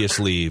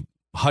 obviously.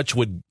 Hutch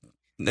wasn't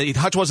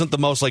the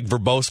most like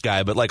verbose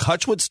guy, but like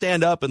Hutch would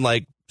stand up and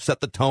like set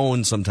the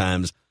tone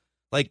sometimes.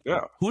 Like,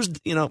 who's,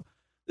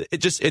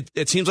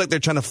 it seems like they're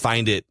trying to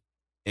find it,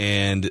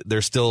 and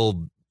they're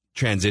still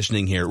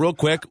transitioning here. Real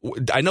quick,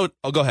 I know.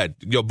 Oh, go ahead.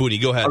 Yo, Booty,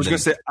 go ahead. I was going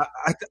to say,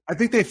 I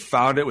think they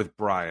found it with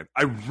Brian.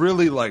 I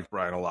really like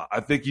Brian a lot. I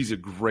think he's a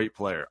great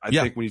player. I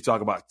think when you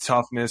talk about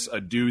toughness, a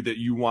dude that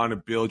you want to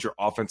build your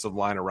offensive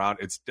line around,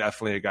 it's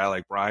definitely a guy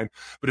like Brian.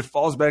 But it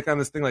falls back on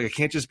this thing, like, it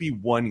can't just be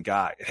one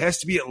guy. It has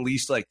to be at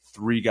least like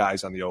 3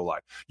 guys on the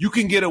O-line. You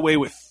can get away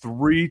with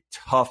 3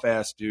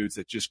 tough-ass dudes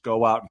that just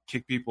go out and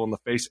kick people in the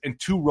face and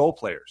 2 role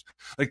players.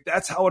 Like,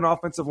 that's how an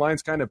offensive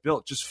line's kind of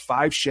built. Just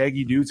 5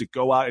 shaggy dudes that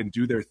go out and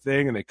do their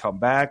thing, and they come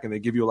back and they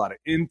give you a lot of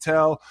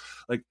intel.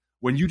 Like,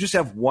 when you just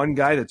have one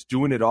guy that's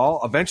doing it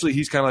all, eventually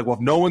he's kind of like, well,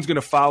 if no one's going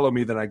to follow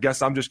me, then I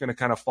guess I'm just going to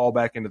kind of fall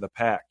back into the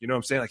pack. You know what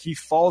I'm saying? Like, he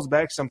falls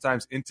back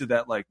sometimes into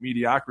that like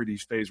mediocrity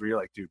phase where you're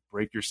like, dude,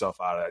 break yourself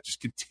out of that.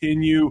 Just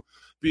continue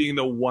being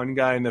the one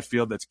guy in the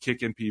field that's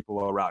kicking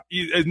people around,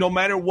 no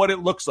matter what it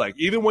looks like,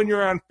 even when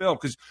you're on film.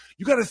 Because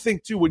you got to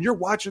think, too, when you're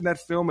watching that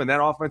film in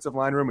that offensive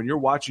line room and you're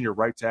watching your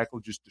right tackle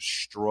just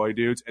destroy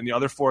dudes and the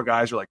other 4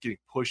 guys are, like, getting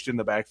pushed in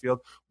the backfield,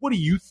 what do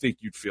you think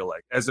you'd feel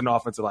like as an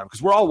offensive lineman?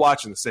 Because we're all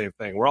watching the same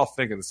thing. We're all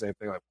thinking the same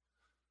thing, like,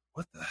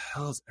 what the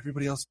hell is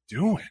everybody else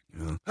doing?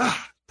 Yeah.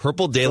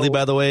 Purple Daily,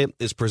 by the way,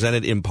 is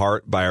presented in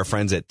part by our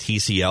friends at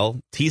TCL.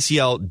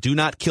 TCL, do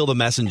not kill the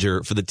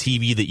messenger for the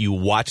TV that you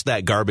watch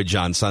that garbage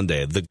on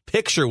Sunday. The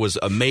picture was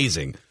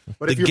amazing.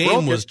 But the if you game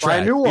broke was it, buy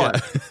a new one.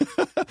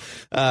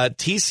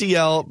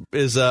 TCL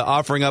is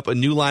offering up a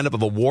new lineup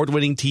of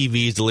award-winning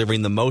TVs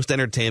delivering the most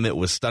entertainment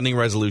with stunning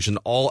resolution,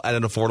 all at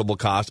an affordable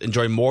cost.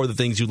 Enjoy more of the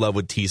things you love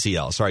with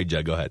TCL. Sorry,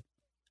 Jed, go ahead.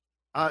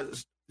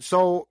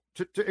 So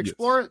to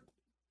explore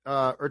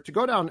or to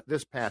go down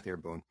this path here,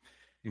 Boone,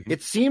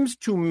 it seems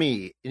to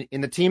me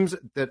in the teams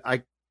that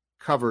I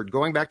covered,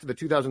 going back to the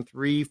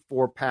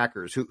 2003-4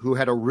 Packers, who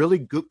had a really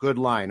good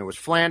line. It was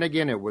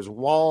Flanagan, it was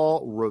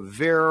Wall,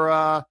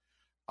 Rivera,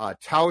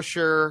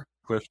 Tauscher,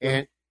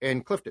 Clifton.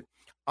 and Clifton.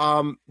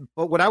 But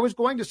what I was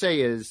going to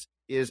say is,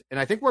 and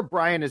I think where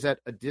Brian is at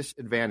a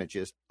disadvantage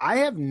is, I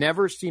have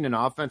never seen an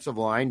offensive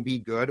line be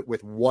good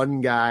with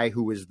one guy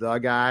who is the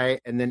guy,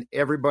 and then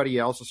everybody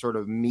else is sort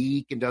of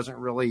meek and doesn't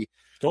really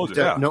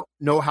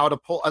know how to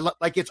pull.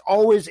 Like, it's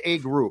always a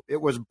group.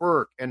 It was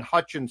Burke and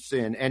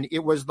Hutchinson, and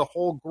it was the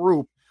whole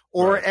group,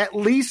 or at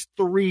least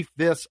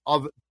 3/5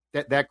 of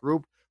that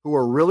group who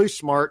were really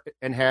smart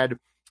and had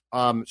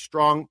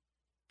strong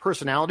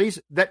personalities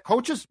that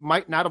coaches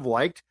might not have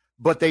liked,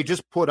 but they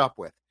just put up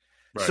with.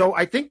 Right. So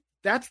I think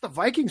that's the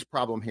Vikings'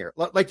 problem here.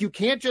 Like, you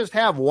can't just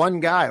have one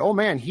guy, oh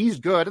man, he's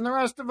good, and the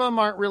rest of them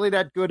aren't really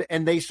that good,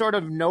 and they sort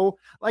of know.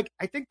 Like,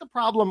 I think the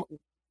problem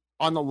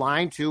on the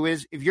line too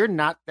is, if you're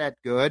not that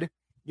good,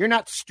 you're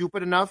not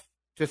stupid enough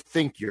to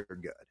think you're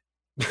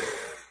good.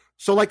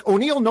 So, like,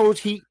 O'Neal knows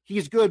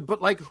he's good,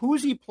 but, like,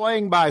 who's he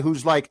playing by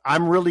who's like,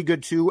 I'm really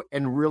good too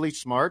and really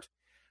smart?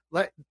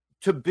 Like,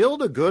 to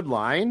build a good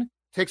line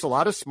takes a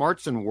lot of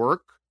smarts and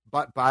work,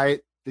 but by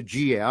the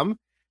GM.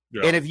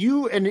 Yeah. And if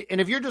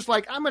you're just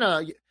like,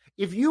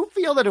 if you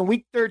feel that in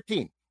week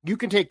 13, you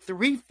can take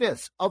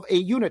 3/5 of a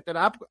unit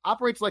that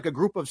operates like a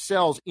group of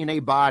cells in a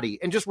body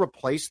and just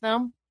replace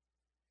them,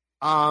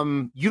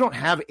 you don't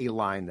have a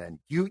line then.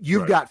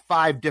 You've got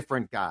 5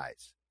 different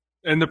guys.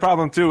 And the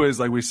problem, too, is,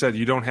 like we said,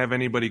 you don't have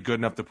anybody good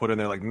enough to put in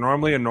there. Like,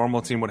 normally a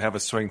normal team would have a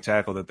swing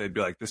tackle that they'd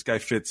be like, this guy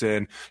fits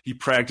in. He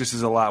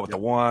practices a lot with the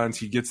ones.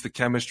 He gets the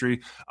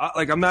chemistry.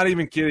 Like, I'm not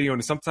even kidding you.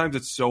 And sometimes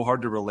it's so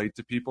hard to relate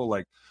to people.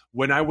 Like,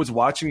 when I was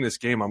watching this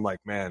game, I'm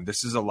like, man,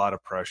 this is a lot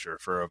of pressure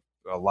for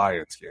a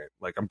Lions game.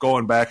 Like, I'm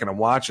going back and I'm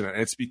watching it.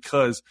 And it's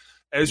because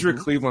Ezra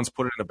Cleveland's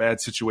put in a bad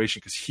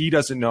situation because he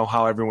doesn't know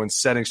how everyone's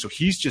setting, so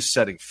he's just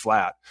setting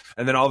flat.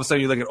 And then all of a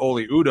sudden you look at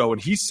Oli Udoh,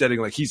 and he's setting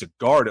like he's a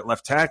guard at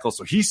left tackle,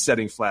 so he's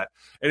setting flat.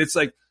 And it's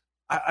like,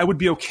 I would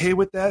be okay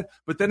with that,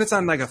 but then it's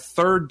on like a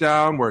 3rd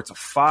down where it's a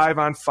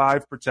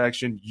 5-on-5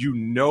 protection. You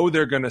know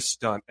they're going to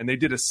stunt, and they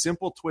did a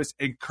simple twist,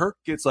 and Kirk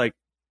gets like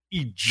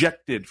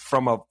ejected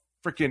from a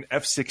freaking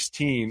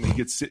F-16. He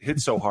gets hit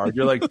so hard.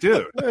 You're like,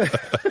 dude.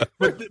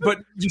 But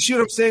you see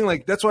what I'm saying?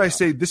 Like, that's why I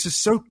say this is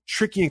so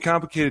tricky and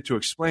complicated to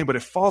explain, but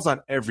it falls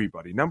on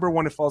everybody. Number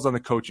one, it falls on the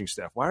coaching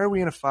staff. Why are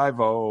we in a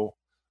 5-0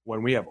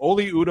 when we have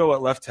Oli Udoh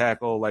at left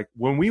tackle? Like,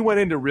 when we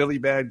went into really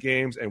bad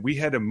games and we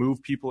had to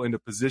move people into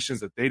positions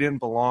that they didn't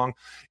belong,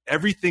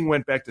 everything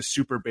went back to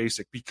super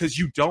basic, because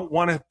you don't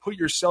want to put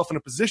yourself in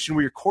a position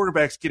where your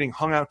quarterback's getting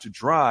hung out to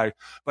dry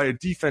by a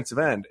defensive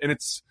end. And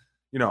it's,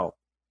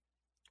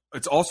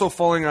 it's also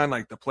falling on,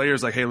 like, the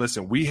players, like, hey,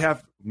 listen, we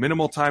have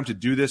minimal time to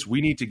do this. We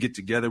need to get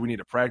together. We need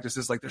to practice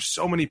this. Like, there's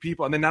so many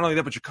people. And then not only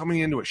that, but you're coming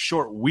into a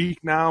short week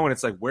now, and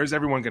it's like, where's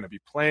everyone going to be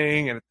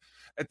playing? And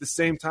at the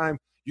same time,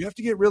 you have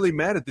to get really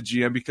mad at the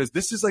GM, because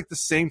this is like the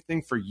same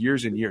thing for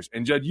years and years.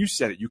 And Judd, you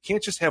said it. You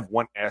can't just have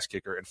one ass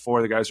kicker and 4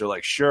 of the guys are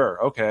like,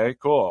 sure, okay,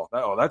 cool.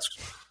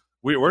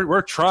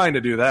 We're trying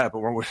to do that,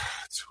 but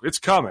it's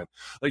coming.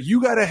 Like,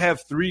 you got to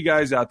have 3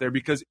 guys out there,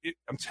 because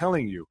I'm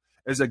telling you,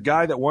 as a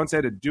guy that once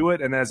had to do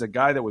it and as a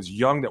guy that was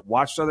young that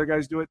watched other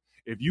guys do it,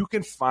 if you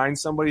can find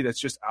somebody that's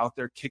just out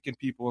there kicking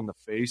people in the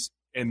face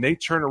and they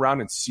turn around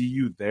and see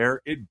you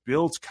there, it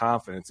builds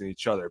confidence in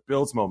each other. It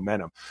builds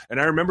momentum. And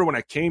I remember when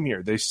I came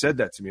here, they said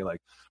that to me, like,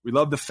 we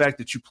love the fact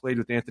that you played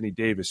with Anthony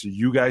Davis. So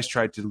you guys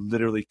tried to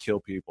literally kill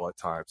people at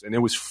times. And it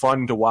was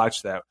fun to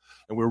watch that.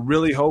 And we're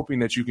really hoping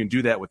that you can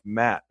do that with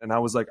Matt. And I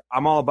was like,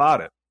 I'm all about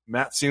it.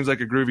 Matt seems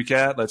like a groovy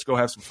cat. Let's go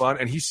have some fun.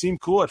 And he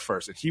seemed cool at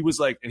first. And he was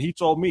like, and he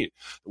told me,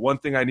 the one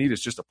thing I need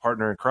is just a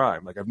partner in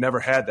crime. Like, I've never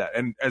had that.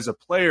 And as a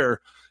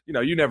player, you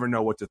know, you never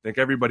know what to think.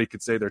 Everybody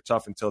could say they're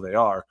tough until they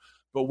are.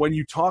 But when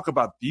you talk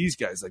about these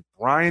guys, like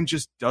Brian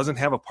just doesn't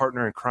have a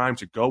partner in crime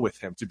to go with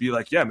him, to be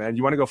like, yeah, man,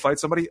 you want to go fight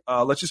somebody?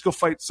 Let's just go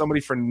fight somebody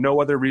for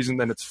no other reason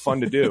than it's fun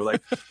to do.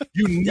 Like,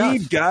 you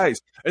need guys.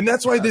 And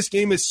that's why this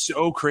game is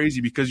so crazy,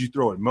 because you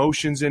throw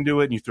emotions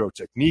into it and you throw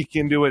technique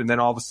into it. And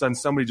then all of a sudden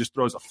somebody just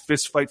throws a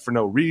fist fight for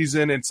no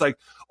reason. And it's like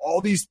all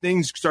these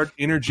things start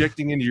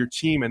interjecting into your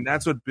team. And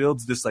that's what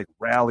builds this like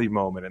rally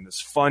moment and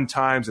this fun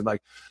times. And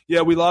like,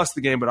 yeah, we lost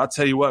the game, but I'll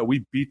tell you what,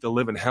 we beat the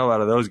living hell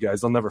out of those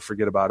guys. They'll never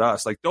forget about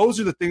us. Like, those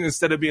are the things,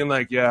 instead of being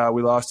like, yeah,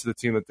 we lost to the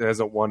team that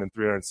hasn't won in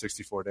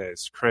 364 days.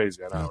 It's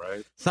crazy, I know,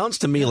 right? Sounds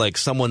to me like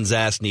someone's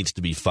ass needs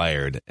to be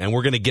fired, and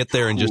we're going to get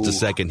there in just a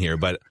second here.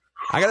 But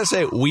I got to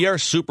say, we are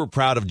super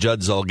proud of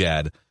Judd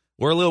Zulgad.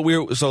 We're a little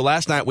weird. So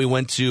last night we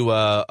went to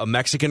a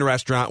Mexican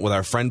restaurant with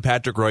our friend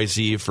Patrick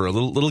Royce for a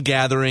little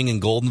gathering in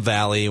Golden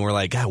Valley, and we're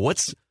like, God,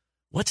 what's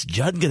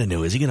Judd going to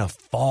do? Is he going to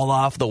fall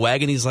off the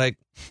wagon? He's like,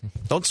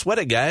 don't sweat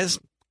it, guys.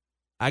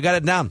 I got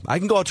it down. I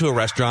can go out to a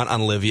restaurant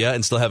on Olivia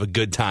and still have a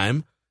good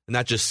time, and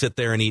not just sit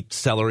there and eat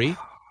celery.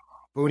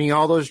 Booning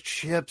all those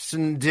chips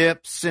and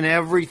dips and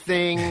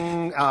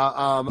everything.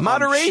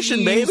 Moderation,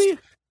 cheese, baby.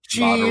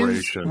 Cheese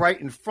Moderation.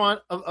 Right in front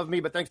of me.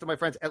 But thanks to my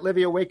friends at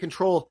Livia Weight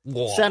Control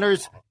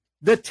Centers.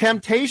 The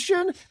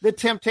temptation,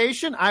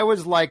 I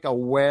was like a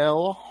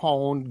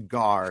well-honed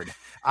guard.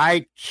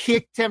 I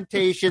kicked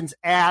temptation's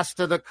ass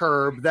to the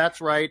curb. That's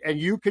right. And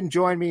you can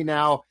join me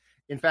now.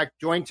 In fact,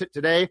 join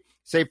today.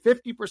 Save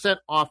 50%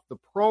 off the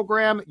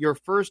program. Your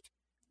first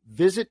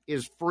visit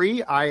is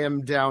free. I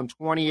am down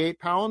 28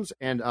 pounds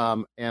and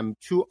am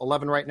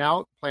 211 right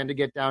now. Plan to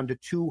get down to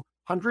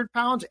 200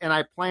 pounds, and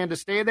I plan to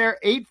stay there.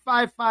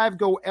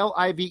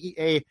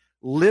 855-GO-LIVEA,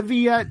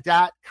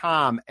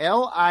 Livia.com,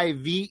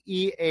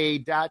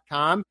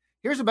 Livea.com.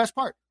 Here's the best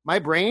part. My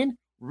brain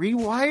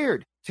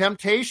rewired.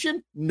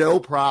 Temptation, no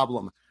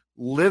problem.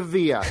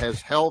 Livia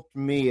has helped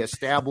me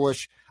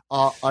establish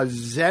a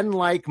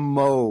Zen-like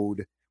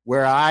mode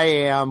where I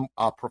am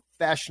a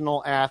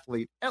professional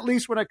athlete, at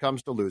least when it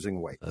comes to losing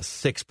weight. A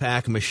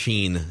six-pack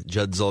machine,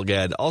 Judd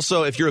Zulgad.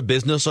 Also, if you're a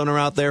business owner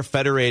out there,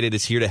 Federated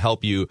is here to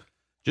help you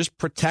just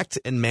protect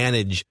and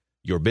manage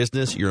your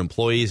business, your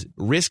employees.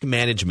 Risk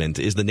management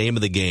is the name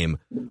of the game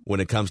when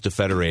it comes to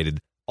Federated.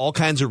 All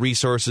kinds of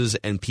resources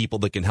and people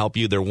that can help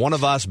you. They're one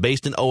of us,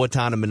 based in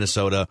Owatonna,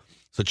 Minnesota.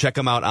 So check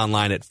them out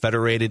online at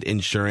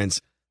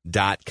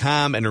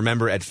federatedinsurance.com. And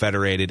remember, at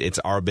Federated, it's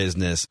our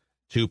business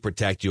to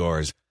protect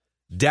yours.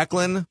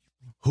 Declan,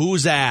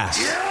 whose ass?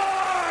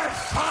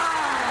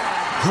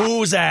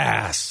 Whose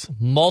ass?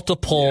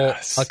 Multiple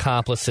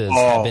accomplices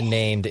have been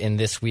named in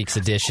this week's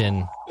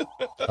edition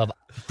of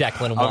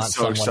Declan Wants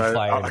Someone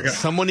Fired.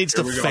 Someone needs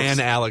to fan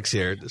Alex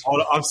here.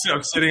 I'm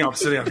sitting up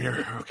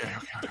here.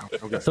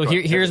 Okay. So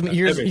here's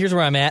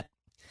where I'm at.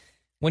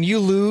 When you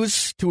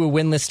lose to a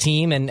winless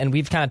team, and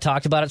we've kind of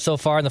talked about it so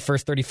far in the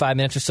first 35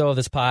 minutes or so of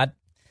this pod,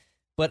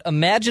 but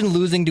imagine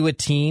losing to a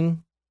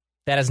team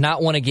that has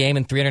not won a game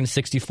in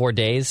 364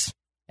 days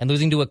and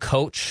losing to a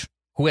coach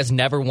who has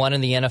never won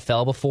in the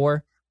NFL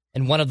before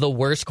and one of the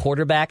worst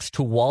quarterbacks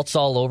to waltz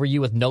all over you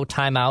with no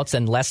timeouts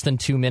and less than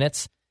 2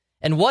 minutes.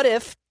 And what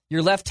if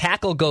your left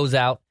tackle goes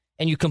out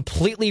and you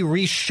completely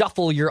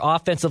reshuffle your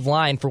offensive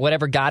line for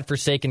whatever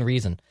godforsaken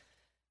reason?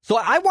 So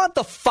I want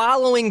the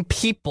following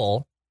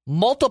people,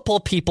 multiple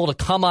people, to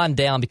come on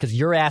down because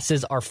your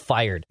asses are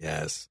fired.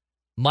 Yes.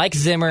 Mike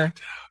Zimmer,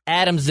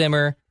 Adam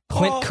Zimmer,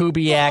 Clint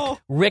Kubiak,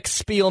 Rick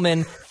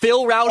Spielman,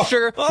 Phil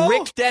Rauscher,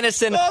 Rick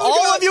Dennison.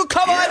 All of you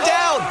come on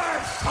down.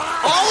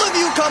 All of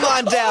you come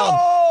on down.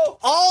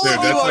 All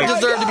of you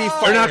deserve to be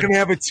fired. They're not going to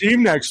have a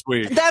team next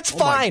week. That's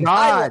fine.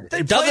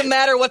 It doesn't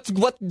matter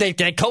what they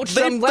coach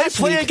them last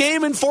week. They play a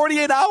game in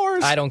 48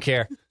 hours. I don't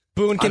care.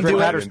 Boone can do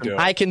it.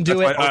 I can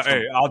do it.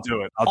 Hey, I'll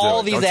do it.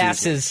 All these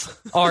asses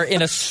are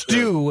in a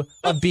stew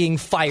of being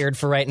fired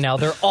for right now.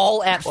 They're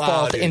all at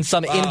fault in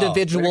some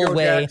individual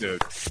way.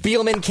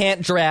 Spielman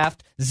can't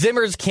draft.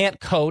 Zimmers can't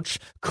coach.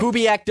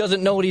 Kubiak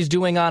doesn't know what he's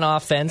doing on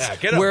offense.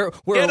 We're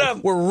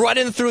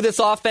running through this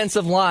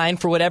offensive line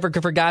for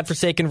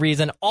godforsaken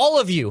reason. All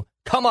of you,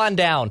 come on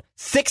down.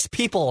 6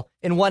 people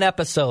in one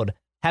episode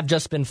have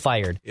just been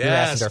fired. Yes. Your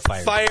asses are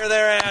fired. Fire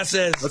their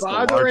asses.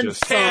 Father and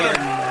son.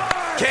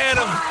 Can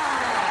them.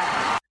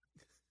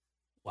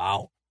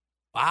 Wow.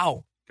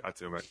 Got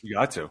to, man. You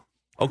got to.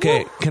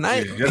 Okay, can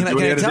I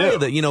tell you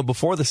that,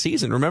 before the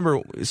season,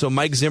 remember, so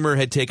Mike Zimmer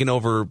had taken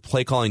over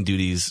play calling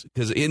duties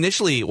because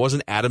initially it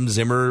wasn't Adam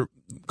Zimmer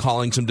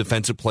calling some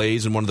defensive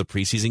plays in one of the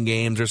preseason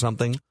games or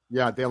something?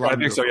 Yeah, I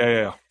think so.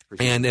 Yeah.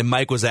 And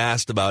Mike was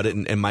asked about it,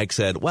 and Mike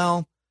said,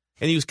 well,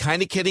 and he was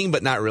kind of kidding,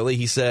 but not really.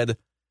 He said,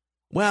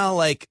 well,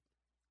 like,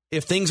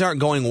 if things aren't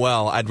going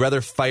well, I'd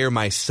rather fire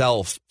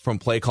myself from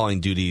play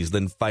calling duties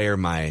than fire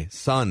my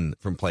son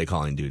from play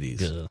calling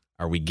duties. Yeah.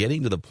 Are we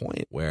getting to the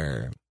point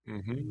where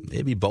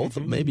maybe both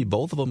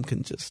of them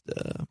can just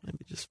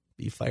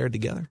be fired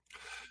together?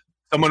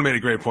 Someone made a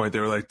great point. They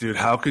were like, dude,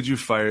 how could you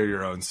fire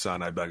your own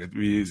son? I bet it'd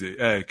be easy.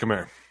 Hey, come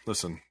here.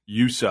 Listen,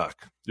 you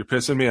suck. You're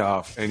pissing me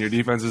off, and your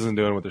defense isn't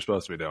doing what they're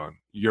supposed to be doing.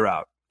 You're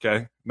out.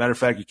 Okay. Matter of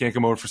fact, you can't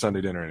come over for Sunday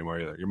dinner anymore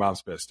either. Your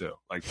mom's pissed too.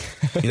 Like,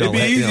 it'd be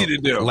easy to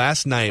do.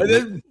 Last night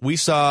we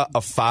saw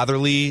a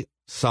fatherly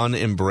son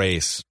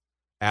embrace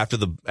after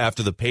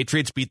the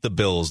Patriots beat the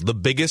Bills. The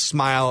biggest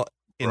smile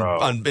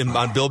on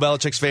Bill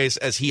Belichick's face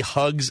as he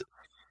hugs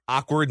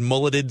awkward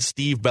mulleted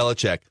Steve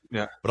Belichick.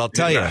 Yeah. But I'll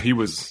tell you,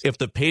 if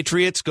the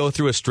Patriots go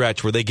through a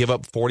stretch where they give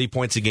up 40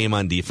 points a game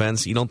on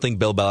defense, you don't think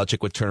Bill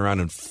Belichick would turn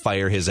around and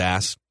fire his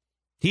ass?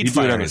 He'd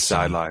fire do it on his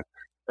sideline.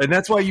 And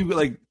that's why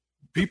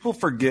people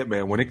forget,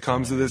 man, when it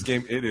comes to this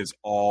game, it is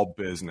all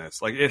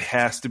business. Like, it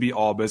has to be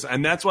all business.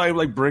 And that's why,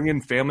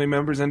 bringing family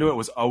members into it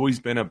was always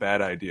been a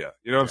bad idea.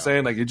 You know what I'm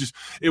saying? Like,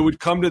 it would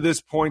come to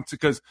this point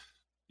because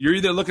you're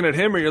either looking at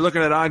him or you're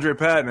looking at Andre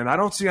Patton. And I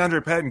don't see Andre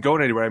Patton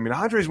going anywhere. I mean,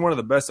 Andre's one of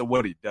the best at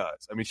what he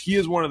does. I mean, he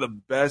is one of the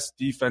best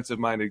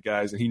defensive-minded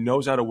guys, and he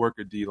knows how to work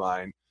a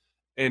D-line.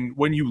 And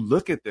when you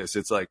look at this,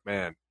 it's like,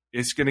 man,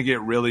 it's going to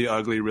get really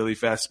ugly really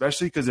fast,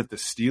 especially because if the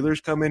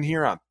Steelers come in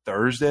here on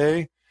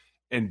Thursday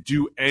and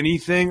do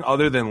anything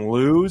other than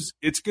lose,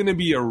 it's going to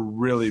be a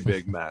really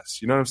big mess.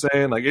 You know what I'm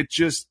saying? Like,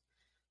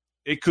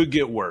 it could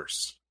get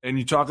worse. And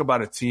you talk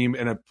about a team,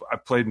 and I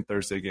played in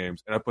Thursday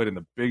games, and I played in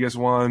the biggest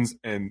ones,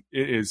 and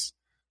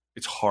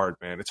it's hard,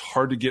 man. It's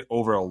hard to get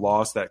over a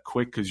loss that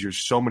quick because there's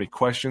so many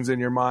questions in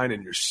your mind,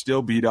 and you're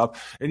still beat up.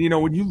 And,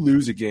 when you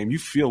lose a game, you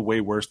feel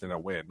way worse than a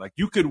win. Like,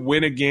 you could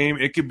win a game.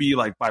 It could be,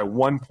 by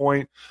 1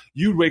 point.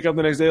 You'd wake up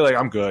the next day like,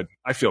 I'm good.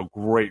 I feel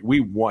great. We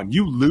won.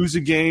 You lose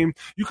a game.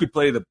 You could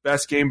play the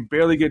best game,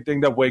 barely get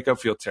dinged up, wake up,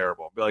 feel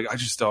terrible. Be like, I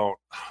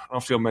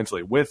don't feel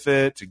mentally with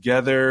it,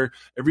 together.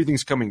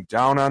 Everything's coming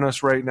down on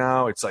us right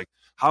now. It's like,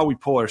 how we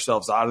pull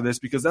ourselves out of this,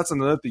 because that's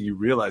another thing you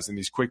realize in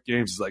these quick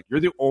games is like, you're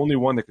the only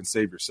one that can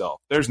save yourself.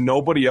 There's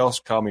nobody else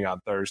coming on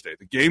Thursday.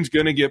 The game's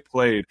going to get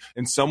played,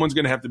 and someone's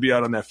going to have to be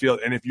out on that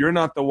field. And if you're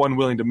not the one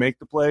willing to make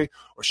the play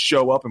or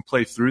show up and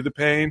play through the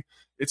pain,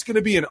 it's going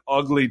to be an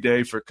ugly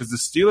day because the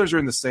Steelers are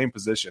in the same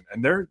position,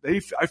 and I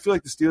feel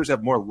like the Steelers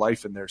have more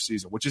life in their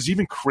season, which is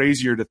even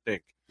crazier to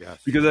think. Yes.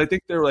 Because I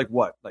think they're like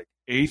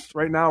 8th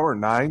right now or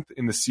 9th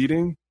in the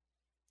seeding.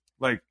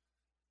 Like,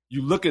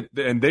 you look at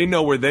and they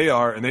know where they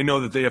are, and they know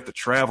that they have to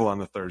travel on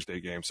the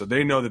Thursday game. So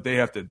they know that they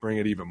have to bring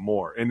it even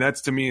more. And that's,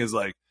 to me, is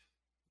like,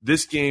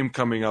 this game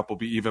coming up will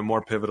be even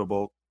more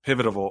pivotal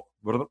than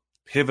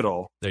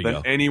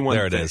anyone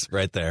there thinks. It is,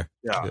 right there.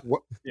 Yeah.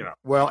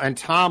 Well, and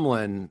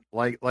Tomlin,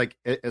 like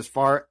as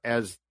far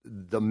as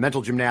the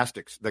mental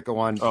gymnastics that go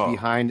on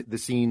behind the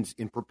scenes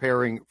in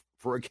preparing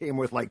for a game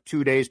with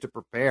 2 days to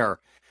prepare,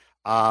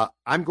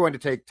 I'm going to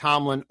take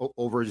Tomlin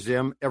over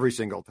Zim every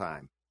single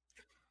time.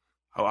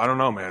 Oh, I don't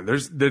know, man.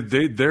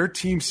 Their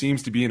team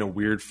seems to be in a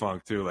weird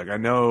funk too. Like, I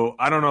don't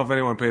know if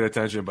anyone paid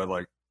attention, but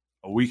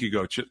a week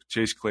ago,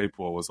 Chase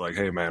Claypool was like,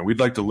 "Hey, man, we'd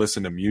like to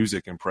listen to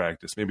music in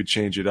practice, maybe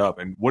change it up."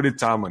 And what did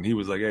Tomlin? He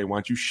was like, "Hey, why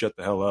don't you shut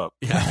the hell up?"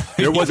 Yeah,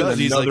 there wasn't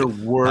another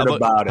word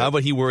about it. How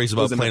about he worries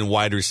about playing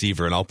wide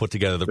receiver, and I'll put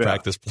together the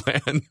practice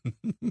plan.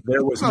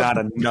 There was not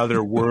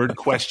another word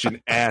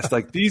question asked.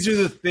 Like, these are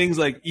the things.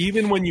 Like,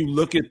 even when you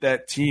look at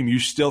that team, you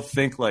still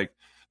think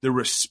the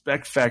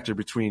respect factor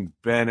between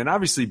Ben, and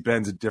obviously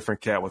Ben's a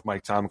different cat with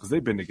Mike Tomlin because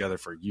they've been together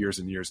for years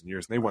and years and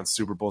years, and they won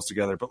Super Bowls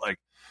together. But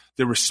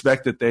the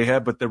respect that they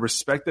have, but the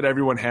respect that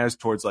everyone has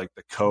towards the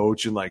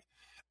coach, and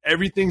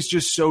everything's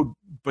just so.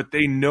 But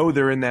they know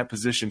they're in that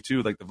position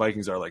too. Like the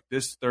Vikings are.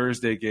 This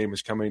Thursday game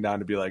is coming down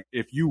to be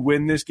if you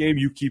win this game,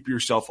 you keep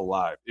yourself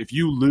alive. If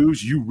you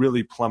lose, you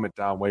really plummet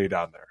way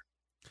down there.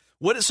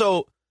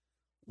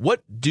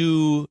 What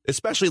do,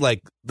 especially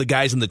the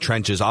guys in the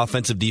trenches,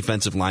 offensive,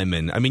 defensive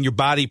linemen, I mean, your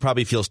body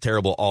probably feels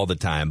terrible all the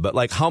time,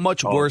 but how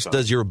much worse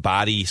does your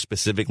body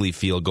specifically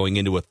feel going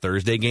into a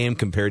Thursday game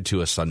compared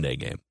to a Sunday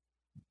game?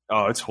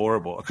 Oh, it's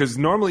horrible. Because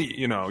normally,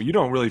 you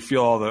don't really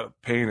feel all the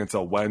pain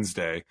until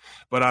Wednesday.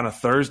 But on a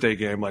Thursday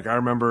game, I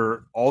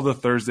remember all the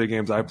Thursday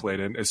games I played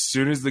in, as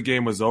soon as the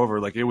game was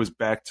over, it was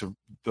back to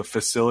the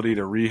facility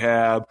to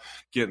rehab,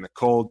 get in the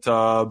cold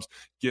tubs,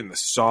 get in the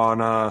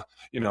sauna.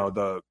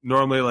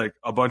 Normally like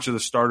a bunch of the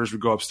starters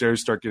would go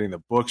upstairs, start getting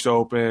the books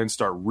open,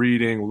 start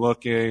reading,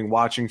 looking,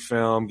 watching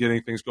film,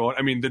 getting things going.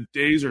 I mean, the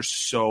days are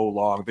so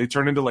long. They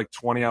turn into like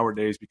 20-hour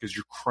days because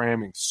you're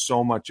cramming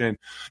so much in,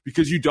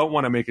 because you don't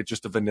want to make it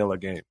just a vanilla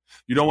game.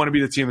 You don't want to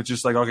be the team that's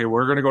just like, okay,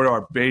 we're going to go to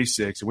our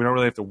basics and we don't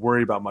really have to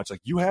worry about much.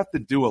 Like, you have to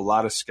do a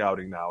lot of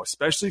scouting now,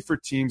 especially for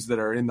teams that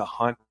are in the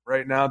hunt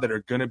right now, that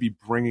are going to be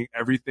bringing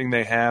everything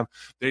they have.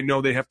 They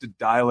know they have to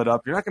dial it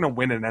up. You're not going to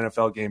win an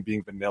NFL game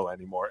being vanilla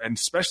anymore, and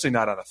especially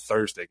not on a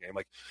Thursday game.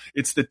 Like,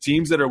 it's the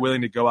teams that are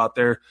willing to go out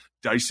there,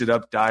 dice it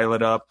up, dial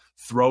it up,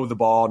 throw the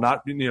ball.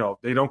 Not,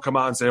 they don't come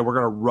out and say, we're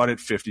going to run it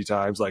 50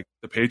 times like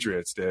the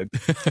Patriots did,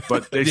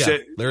 but they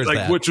say,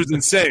 like, which was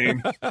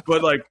insane.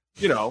 But like,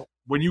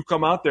 when you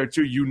come out there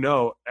too,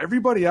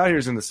 everybody out here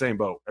is in the same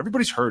boat.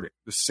 Everybody's hurting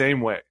the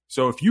same way.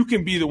 So if you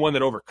can be the one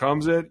that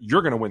overcomes it,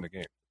 you're going to win the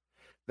game.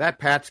 That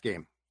Pats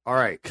game. All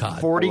right. God,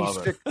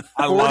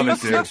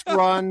 46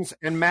 runs,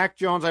 and Mac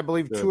Jones, I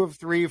believe, 2 of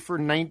 3 for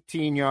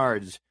 19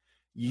 yards.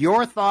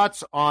 Your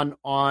thoughts on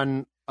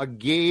a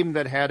game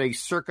that had a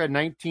circa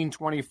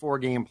 1924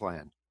 game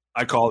plan?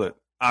 I called it.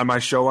 On my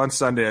show on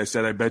Sunday, I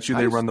said, I bet you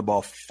they run the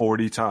ball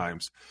 40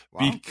 times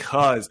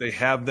because they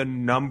have the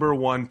number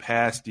one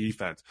pass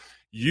defense.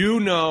 You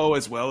know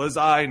as well as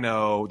I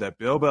know that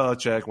Bill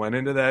Belichick went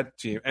into that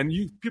team, and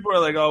people are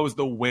like, oh, it was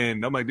the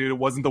wind. I'm like, dude, it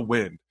wasn't the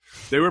wind.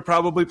 They were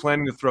probably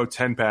planning to throw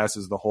 10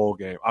 passes the whole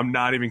game. I'm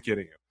not even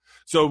kidding you.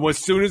 So as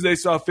soon as they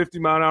saw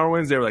 50-mile-an-hour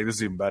winds, they were like, this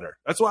is even better.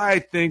 That's why I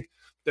think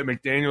that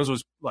McDaniels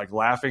was like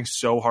laughing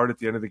so hard at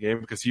the end of the game,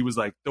 because he was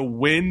like, the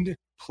wind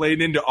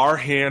played into our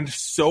hand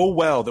so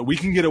well that we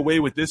can get away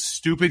with this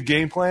stupid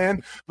game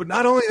plan. But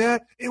not only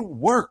that, it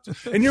worked.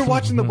 And you're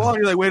watching the ball and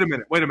you're like, wait a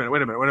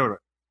minute.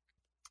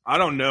 I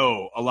don't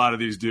know a lot of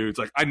these dudes.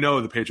 Like, I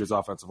know the Patriots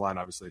offensive line,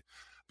 obviously,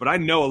 but I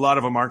know a lot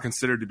of them aren't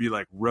considered to be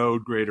like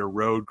road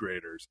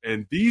graders.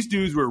 And these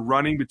dudes were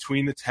running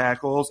between the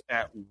tackles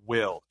at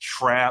will.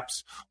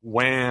 Traps,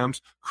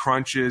 whams,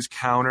 crunches,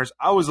 counters.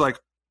 I was like,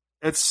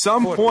 at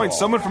some point,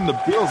 someone from the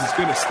Bills is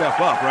going to step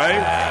up, right?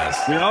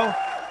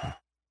 Yes.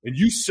 And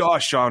you saw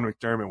Sean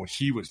McDermott when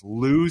he was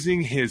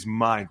losing his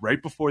mind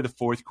right before the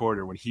fourth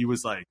quarter, when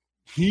he's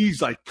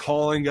like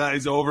calling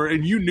guys over,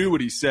 and you knew what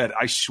he said.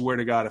 I swear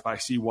to God, if I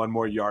see one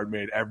more yard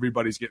made,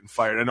 everybody's getting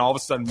fired. And all of a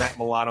sudden, Matt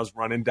Milano's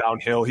running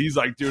downhill. He's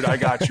like, dude, I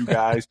got you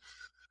guys.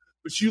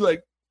 But you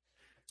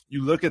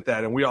look at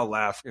that, and we all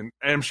laugh, and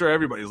I'm sure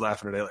everybody's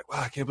laughing today, like,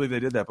 wow, I can't believe they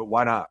did that, but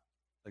why not?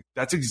 Like,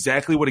 that's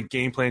exactly what a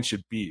game plan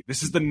should be.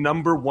 This is the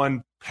number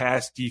one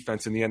pass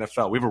defense in the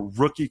NFL. We have a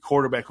rookie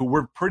quarterback who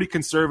we're pretty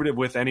conservative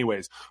with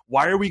anyways.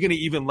 Why are we going to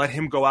even let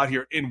him go out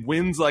here in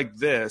wins like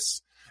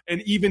this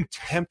and even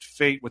tempt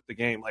fate with the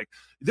game? Like,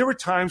 there were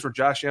times where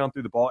Josh Allen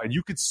threw the ball and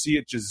you could see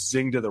it just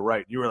zing to the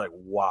right. You were like,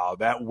 wow,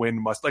 that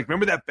wind must, like,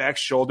 remember that back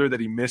shoulder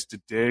that he missed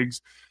to Diggs?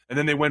 And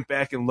then they went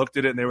back and looked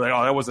at it and they were like,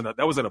 oh, that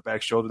wasn't a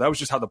back shoulder. That was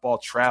just how the ball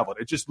traveled.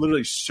 It just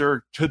literally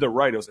surged to the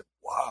right. I was like,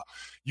 wow.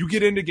 You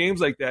get into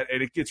games like that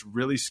and it gets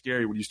really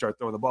scary when you start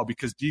throwing the ball,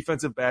 because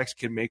defensive backs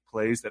can make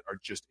plays that are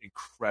just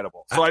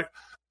incredible. So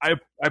I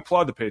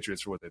applaud the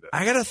Patriots for what they did.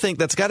 I got to think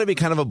that's got to be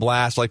kind of a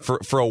blast, like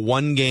for a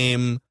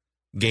one-game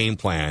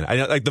plan. I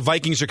know, like, the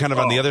Vikings are kind of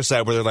on the other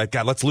side where they're like,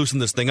 God, let's loosen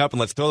this thing up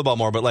and let's throw the ball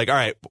more. But like, all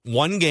right,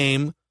 one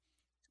game,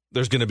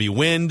 there's going to be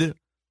wind.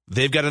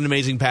 They've got an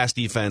amazing pass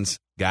defense.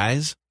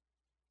 Guys,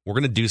 we're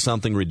going to do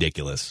something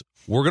ridiculous.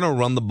 We're going to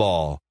run the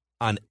ball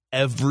on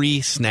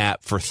every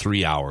snap for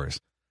 3 hours.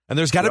 And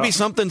there's got to be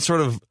something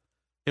sort of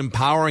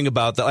empowering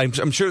about that.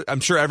 I'm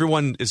sure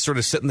everyone is sort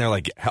of sitting there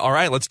like, all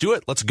right, let's do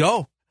it. Let's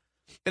go.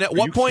 And at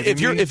what point, if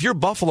you're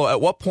Buffalo,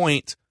 at what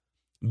point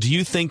do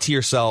you think to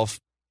yourself,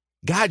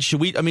 God, should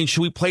we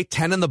play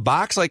 10 in the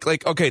box? Like,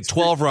 okay,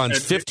 12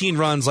 runs, 15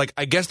 runs. Like,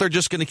 I guess they're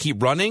just going to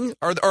keep running.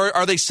 Or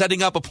are they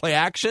setting up a play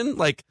action?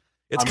 Like,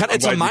 it's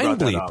a mind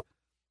bleep.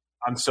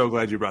 I'm so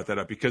glad you brought that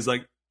up, because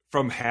like,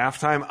 from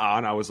halftime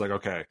on, I was like,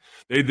 okay,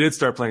 they did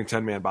start playing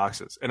 10-man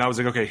boxes. And I was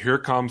like, okay, here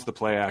comes the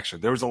play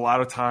action. There was a lot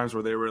of times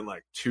where they were in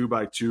like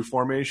 2-by-2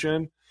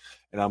 formation.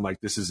 And I'm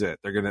like, this is it.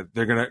 They're going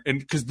to, and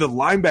because the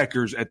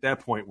linebackers at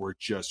that point were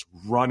just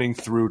running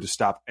through to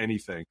stop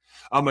anything.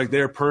 I'm like,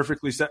 they're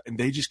perfectly set. And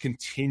they just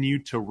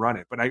continued to run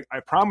it. But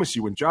I promise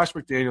you, when Josh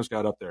McDaniels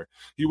got up there,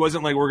 he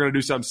wasn't like, we're going to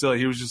do something silly.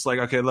 He was just like,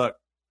 okay, look,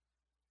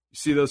 you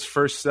see those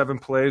first 7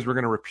 plays? We're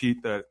going to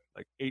repeat that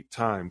like 8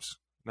 times.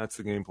 That's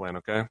the game plan.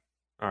 Okay.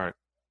 All right,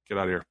 get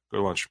out of here. Go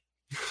to lunch.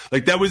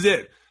 Like, that was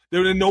it.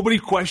 Nobody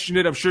questioned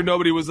it. I'm sure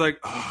nobody was like,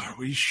 oh, are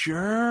we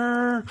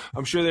sure?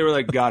 I'm sure they were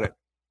like, got it.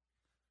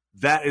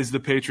 That is the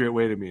Patriot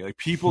way to me. Like,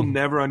 people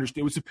never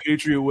understand what's the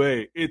Patriot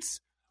way. It's,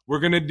 we're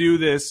going to do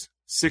this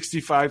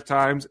 65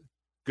 times.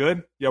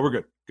 Good? Yeah, we're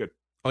good. Good.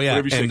 Oh, yeah.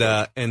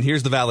 And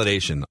here's the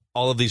validation.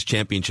 All of these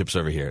championships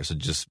over here. So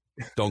just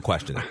don't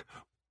question it.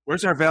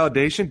 Where's our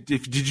validation?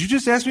 Did you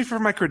just ask me for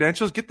my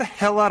credentials? Get the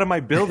hell out of my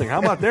building. How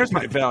about there's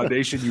my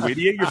validation, you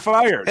idiot? You're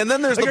fired. And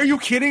then there's are you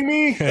kidding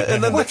me?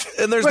 And then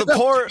there's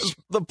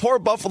the poor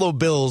Buffalo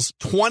Bills,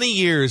 20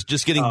 years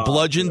just getting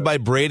bludgeoned by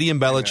Brady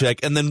and Belichick,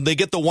 and then they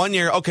get the 1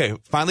 year. Okay,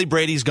 finally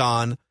Brady's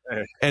gone.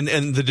 And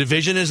the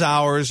division is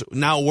ours.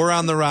 Now we're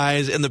on the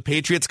rise, and the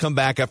Patriots come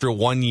back after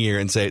 1 year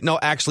and say, no,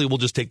 actually, we'll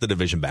just take the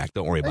division back.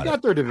 Don't worry about it. They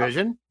got their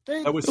division.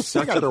 That was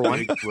such a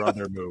big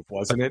brother move,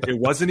 wasn't it? It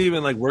wasn't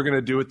even like we're going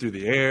to do it through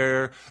the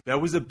air.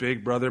 That was a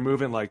big brother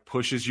move and like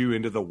pushes you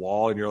into the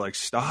wall, and you're like,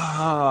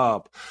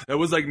 stop. That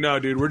was like, no,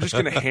 dude, we're just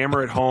going to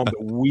hammer it home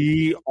that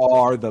we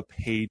are the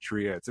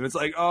Patriots. And it's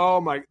like,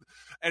 oh, my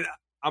 – and –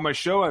 on my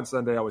show on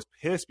Sunday, I was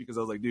pissed because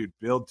I was like, dude,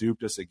 Bill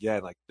duped us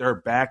again. Like, they're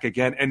back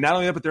again. And not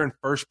only that, but they're in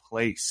first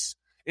place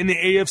in the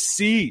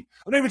AFC.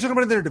 I'm not even talking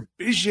about their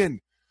division. I'm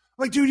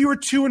like, dude, you were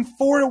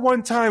 2-4 at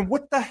one time.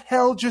 What the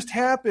hell just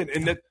happened?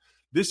 And that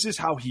this is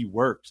how he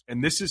works.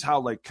 And this is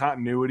how, like,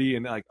 continuity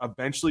and, like,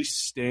 eventually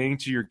staying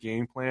to your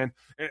game plan.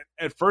 And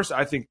at first,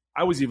 I think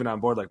I was even on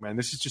board, like, man,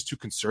 this is just too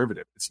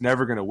conservative. It's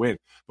never going to win.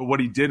 But what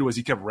he did was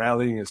he kept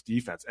rallying his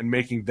defense and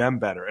making them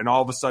better. And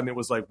all of a sudden, it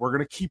was like, we're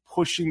going to keep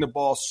pushing the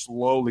ball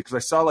slowly. Because I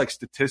saw, like,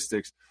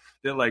 statistics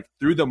that, like,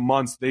 through the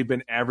months, they've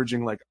been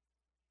averaging, like,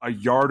 a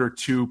yard or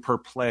two per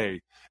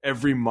play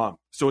every month.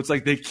 So it's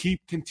like they keep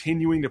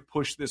continuing to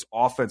push this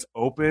offense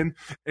open.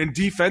 And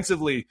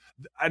defensively,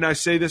 and I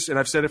say this, and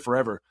I've said it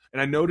forever,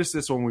 and I noticed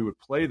this when we would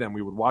play them,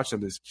 we would watch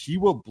them, is he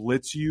will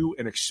blitz you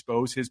and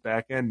expose his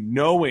back end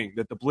knowing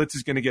that the blitz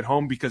is going to get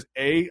home because,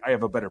 A, I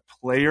have a better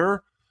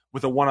player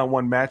with a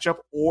one-on-one matchup,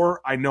 or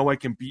I know I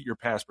can beat your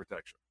pass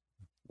protection.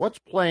 What's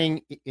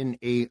playing in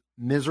a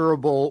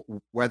miserable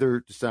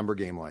weather December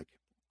game like?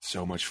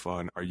 So much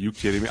fun. Are you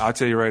kidding me? I'll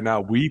tell you right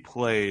now, we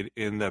played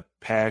in the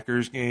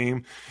Packers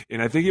game,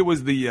 and I think it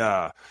was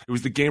the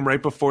game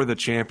right before the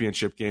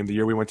championship game, the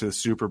year we went to the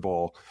Super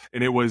Bowl,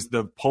 and it was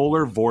the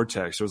polar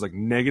vortex. It was like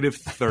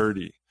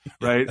 -30,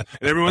 right? And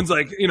everyone's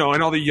like, and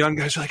all the young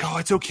guys are like, oh,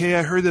 it's okay.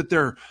 I heard that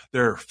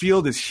their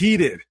field is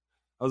heated.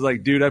 I was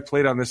like, dude, I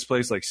played on this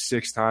place like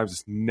 6 times.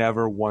 It's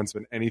never once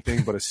been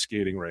anything but a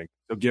skating rink.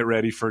 So get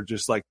ready for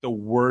just like the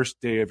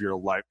worst day of your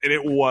life. And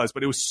it was,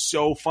 but it was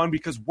so fun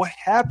because what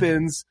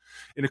happens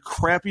in a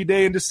crappy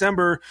day in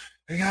December?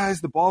 Hey guys,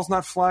 the ball's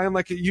not flying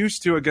like it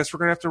used to. I guess we're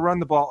going to have to run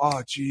the ball.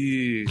 Oh,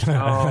 geez.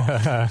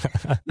 No,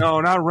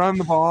 not run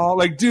the ball.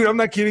 Like, dude, I'm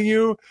not kidding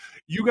you.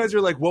 You guys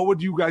are like, what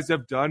would you guys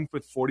have done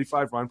with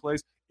 45 run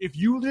plays? If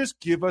you just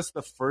give us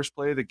the first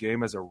play of the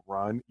game as a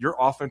run, your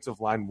offensive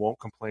line won't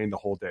complain the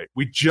whole day.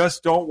 We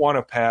just don't want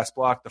to pass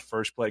block the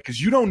first play because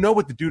you don't know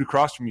what the dude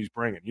across from you is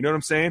bringing. You know what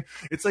I'm saying?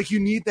 It's like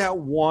you need that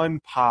one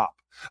pop.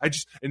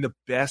 And the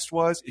best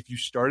was if you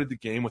started the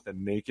game with a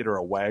naked or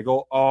a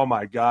waggle, oh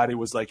my God, it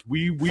was like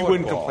we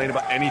wouldn't complain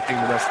about anything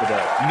the rest of the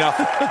day.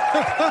 Nothing.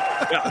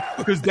 Yeah,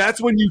 because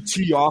that's when you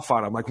tee off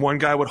on them. Like one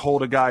guy would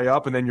hold a guy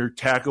up and then your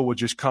tackle would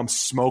just come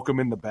smoke him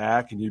in the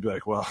back and you'd be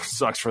like, well,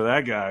 sucks for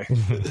that guy.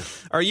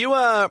 Are you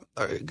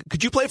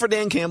could you play for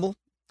Dan Campbell?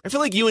 I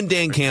feel like you and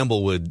Dan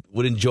Campbell would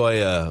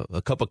enjoy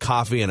a cup of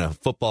coffee and a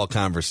football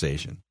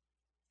conversation.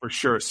 For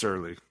sure,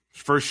 Surly.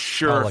 For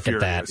sure. Oh, look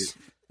at that.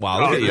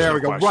 Wow, there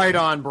we go. Right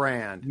on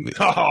brand.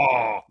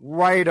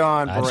 Right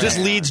on brand. Just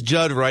leads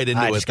Judd right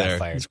into it there.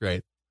 It's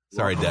great.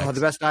 Sorry, Dex.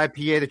 The best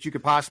IPA that you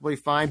could possibly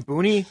find.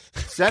 Booney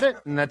said it,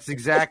 and that's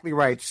exactly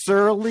right.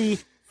 Surly,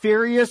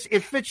 furious. It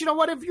fits. You know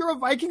what? If you're a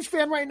Vikings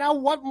fan right now,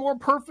 what more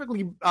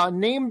perfectly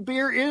named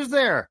beer is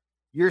there?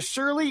 You're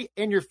surly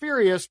and you're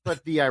furious,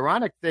 but the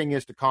ironic thing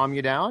is to calm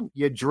you down.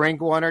 You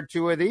drink 1 or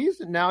 2 of these,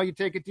 and now you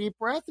take a deep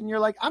breath, and you're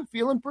like, I'm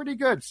feeling pretty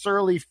good.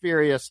 Surly,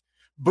 furious.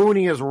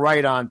 Booney is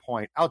right on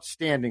point.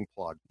 Outstanding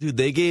plug. Dude,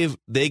 they gave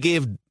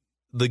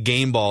the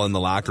game ball in the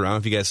locker room. I don't know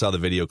if you guys saw the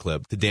video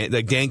clip.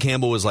 Dan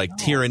Campbell was like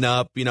tearing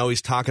up.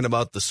 He's talking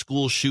about the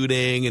school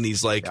shooting, and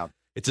he's like,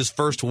 it's his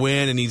first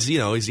win, and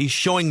he's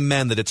showing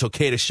men that it's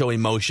okay to show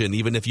emotion,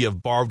 even if you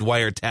have barbed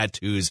wire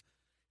tattoos.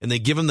 And they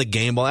give him the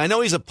game ball. I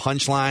know he's a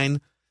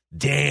punchline,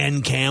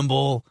 Dan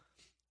Campbell,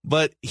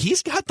 but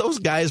he's got those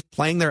guys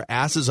playing their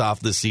asses off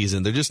this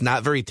season. They're just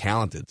not very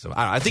talented. So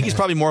I think he's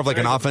probably more of like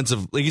an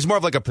offensive, like he's more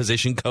of like a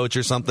position coach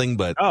or something.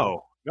 But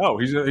no,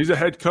 he's a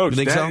head coach.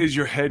 That is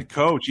your head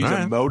coach. He's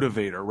a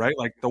motivator, right?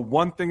 Like the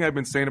one thing I've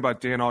been saying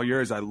about Dan all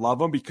year is I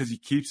love him because he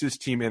keeps his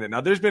team in it.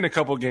 Now there's been a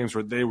couple of games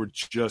where they were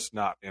just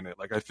not in it.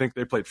 Like I think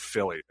they played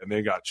Philly and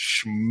they got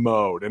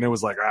schmoed, and it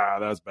was like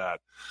that was bad.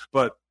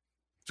 But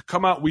to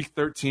come out week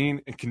 13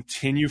 and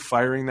continue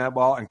firing that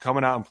ball and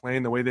coming out and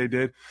playing the way they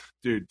did,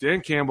 dude, Dan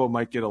Campbell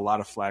might get a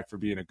lot of flack for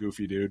being a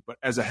goofy dude. But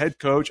as a head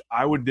coach,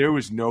 there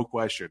was no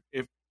question.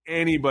 If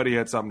anybody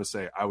had something to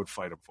say, I would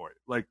fight him for it.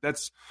 Like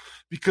that's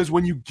because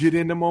when you get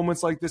into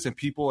moments like this and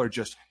people are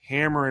just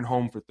hammering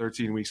home for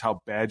 13 weeks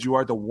how bad you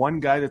are, the one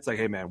guy that's like,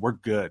 hey man, we're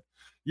good.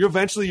 You're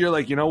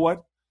like, you know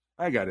what?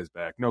 I got his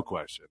back, no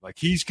question. Like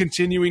he's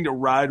continuing to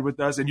ride with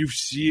us, and you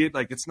see it.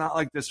 Like it's not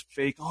like this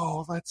fake,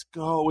 oh, let's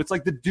go. It's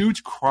like the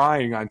dude's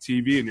crying on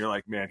TV, and you're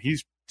like, man,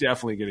 he's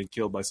definitely getting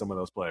killed by some of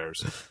those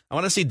players. I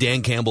want to see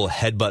Dan Campbell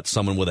headbutt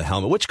someone with a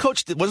helmet. Which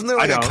coach wasn't there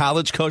like a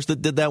college coach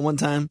that did that one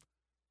time?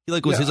 He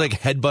was like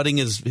headbutting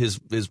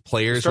his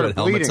players who had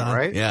helmets on,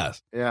 right?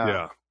 Yes.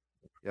 Yeah.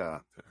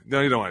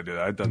 No, you don't want to do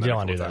that. I've done that. You don't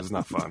want to do that. It's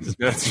not fun.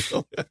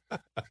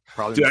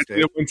 Probably Dude,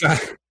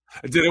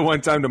 I did it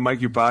one time to Mike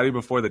Upati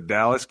before the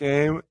Dallas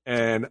game,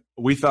 and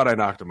we thought I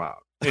knocked him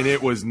out. And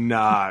it was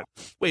not.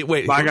 Wait.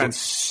 I got in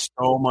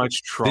so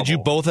much trouble. Did you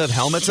both have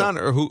helmets on,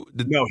 or who?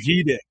 No,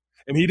 he did.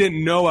 And he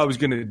didn't know I was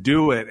going to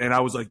do it. And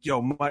I was like,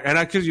 yo, Mike. And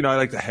because, I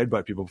like to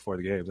headbutt people before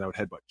the games. I would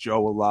headbutt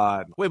Joe a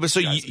lot. Wait, but so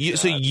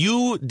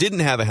you didn't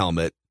have a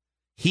helmet.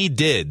 He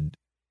did.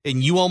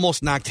 And you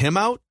almost knocked him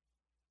out?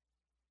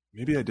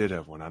 Maybe I did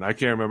have one on. I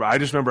can't remember. I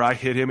just remember I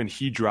hit him and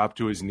he dropped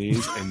to his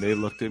knees and they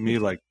looked at me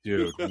like,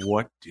 dude,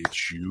 what did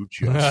you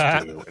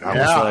just do? And I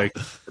was like,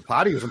 the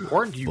potty was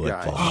important to you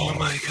guys. Oh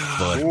my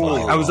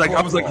God. I was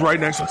like right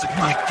next to him. I was like,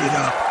 Mike, get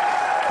up.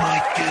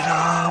 Mike, get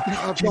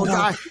up.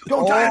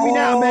 Don't die on me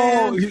now,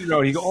 man. He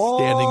goes,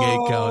 standing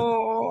 8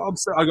 count. I'm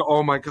sorry. I go,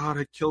 oh my God,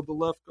 I killed the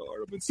left guard.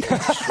 I've been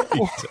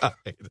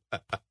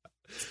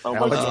so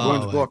Alex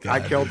Boone's book, God.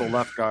 I killed the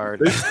left guard.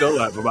 They still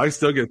have him. I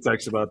still get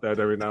texts about that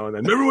every now and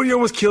then. Remember when you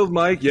almost killed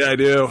Mike? Yeah, I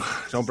do.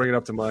 Don't bring it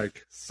up to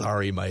Mike.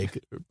 Sorry,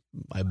 Mike.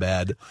 My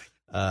bad.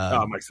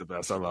 Mike's the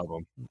best. I love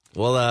him.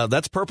 Well,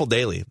 that's Purple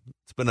Daily.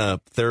 It's been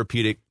a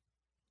therapeutic,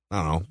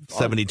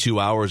 72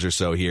 hours or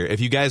so here.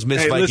 If you guys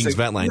miss Vikings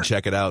Vent Line,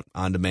 check it out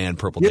on demand,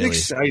 Purple Daily.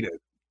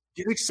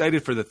 Get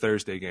excited for the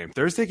Thursday game.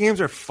 Thursday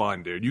games are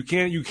fun, dude. You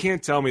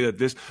can't tell me that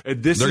this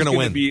they're going to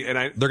win.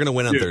 They're going to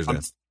win on Thursday.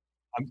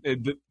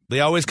 They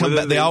always come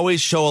back. They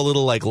always show a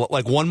little like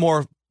one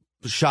more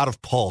shot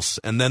of pulse,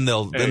 and then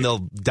they'll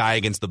die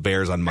against the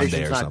Bears on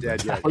Monday or something.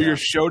 Your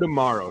show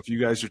tomorrow, if you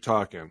guys are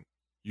talking,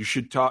 you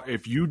should talk.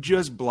 If you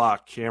just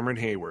block Cameron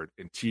Hayward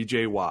and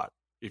T.J. Watt,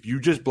 if you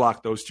just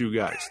block those two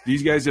guys,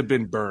 these guys have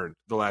been burned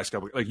the last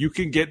couple. Like you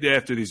can get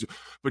after these,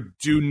 but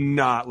do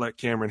not let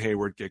Cameron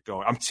Hayward get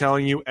going. I'm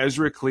telling you,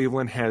 Ezra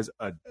Cleveland has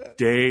a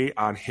day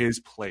on his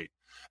plate.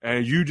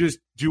 And you just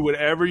do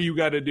whatever you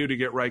got to do to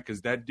get right,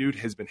 because that dude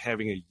has been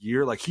having a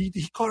year. Like,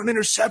 he caught an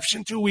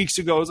interception 2 weeks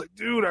ago. I was like,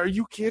 dude, are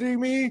you kidding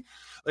me?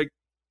 Like,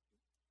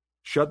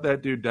 shut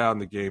that dude down.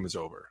 The game is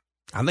over.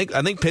 I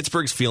think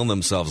Pittsburgh's feeling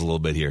themselves a little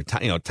bit here.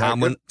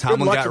 Tomlin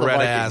got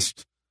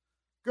red-assed.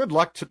 Good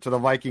luck to the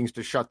Vikings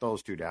to shut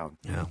those two down.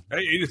 Yeah,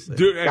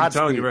 I'm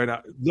telling you right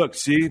now. Look,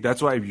 see,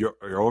 that's why you're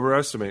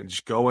overestimating.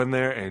 Just go in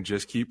there and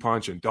just keep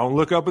punching. Don't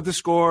look up at the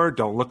score.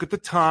 Don't look at the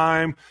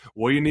time.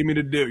 What do you need me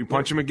to do? You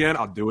punch him again,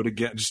 I'll do it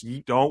again. Just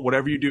don't.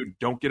 Whatever you do,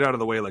 don't get out of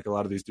the way like a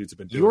lot of these dudes have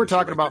been doing. You were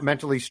talking about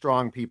mentally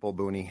strong people,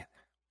 Booney.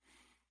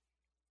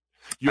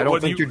 I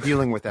don't think you're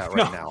dealing with that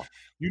right now.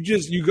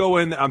 You go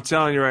in. I'm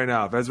telling you right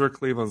now, if Ezra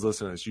Cleveland's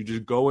listening to this, you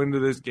just go into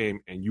this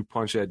game and you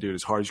punch that dude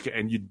as hard as you can.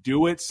 And you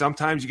do it.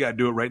 Sometimes you got to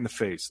do it right in the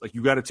face. Like,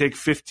 you got to take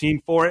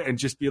 15 for it and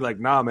just be like,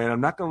 nah, man,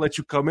 I'm not going to let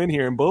you come in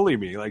here and bully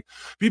me. Like,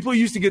 people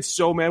used to get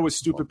so mad with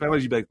stupid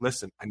penalties. You'd be like,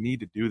 listen, I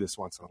need to do this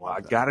once in a while.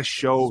 I got to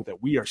show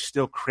that we are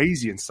still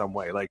crazy in some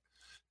way. Like,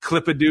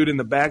 clip a dude in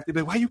the back. They'd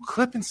be like, why are you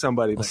clipping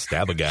somebody? I'll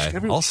stab a guy.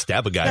 I'll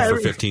stab a guy for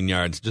 15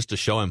 yards just to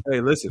show him. Hey,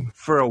 listen,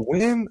 for a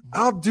win,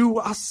 I'll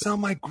sell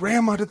my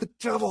grandma to the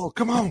devil.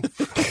 Come on.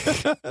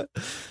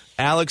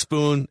 Alex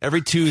Boone,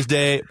 every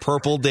Tuesday,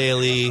 Purple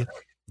Daily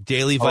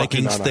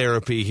Vikings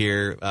therapy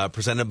here,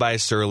 presented by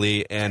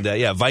Surly. And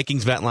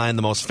Vikings Vent Line,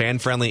 the most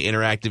fan-friendly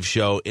interactive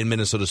show in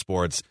Minnesota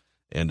sports.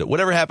 And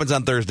whatever happens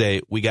on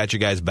Thursday, we got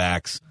your guys'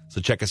 backs. So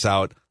check us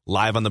out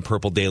live on the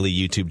Purple Daily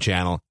YouTube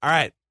channel. All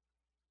right.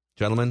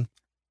 Gentlemen,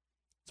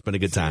 it's been a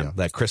good time.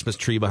 That Christmas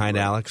tree behind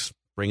Alex,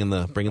 bringing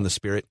the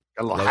spirit.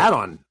 Got a little hat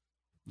on.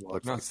 No,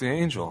 it's the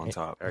angel on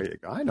top. There you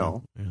go. I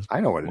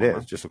know what it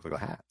is. Just looks like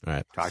a hat. All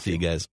right. See you guys.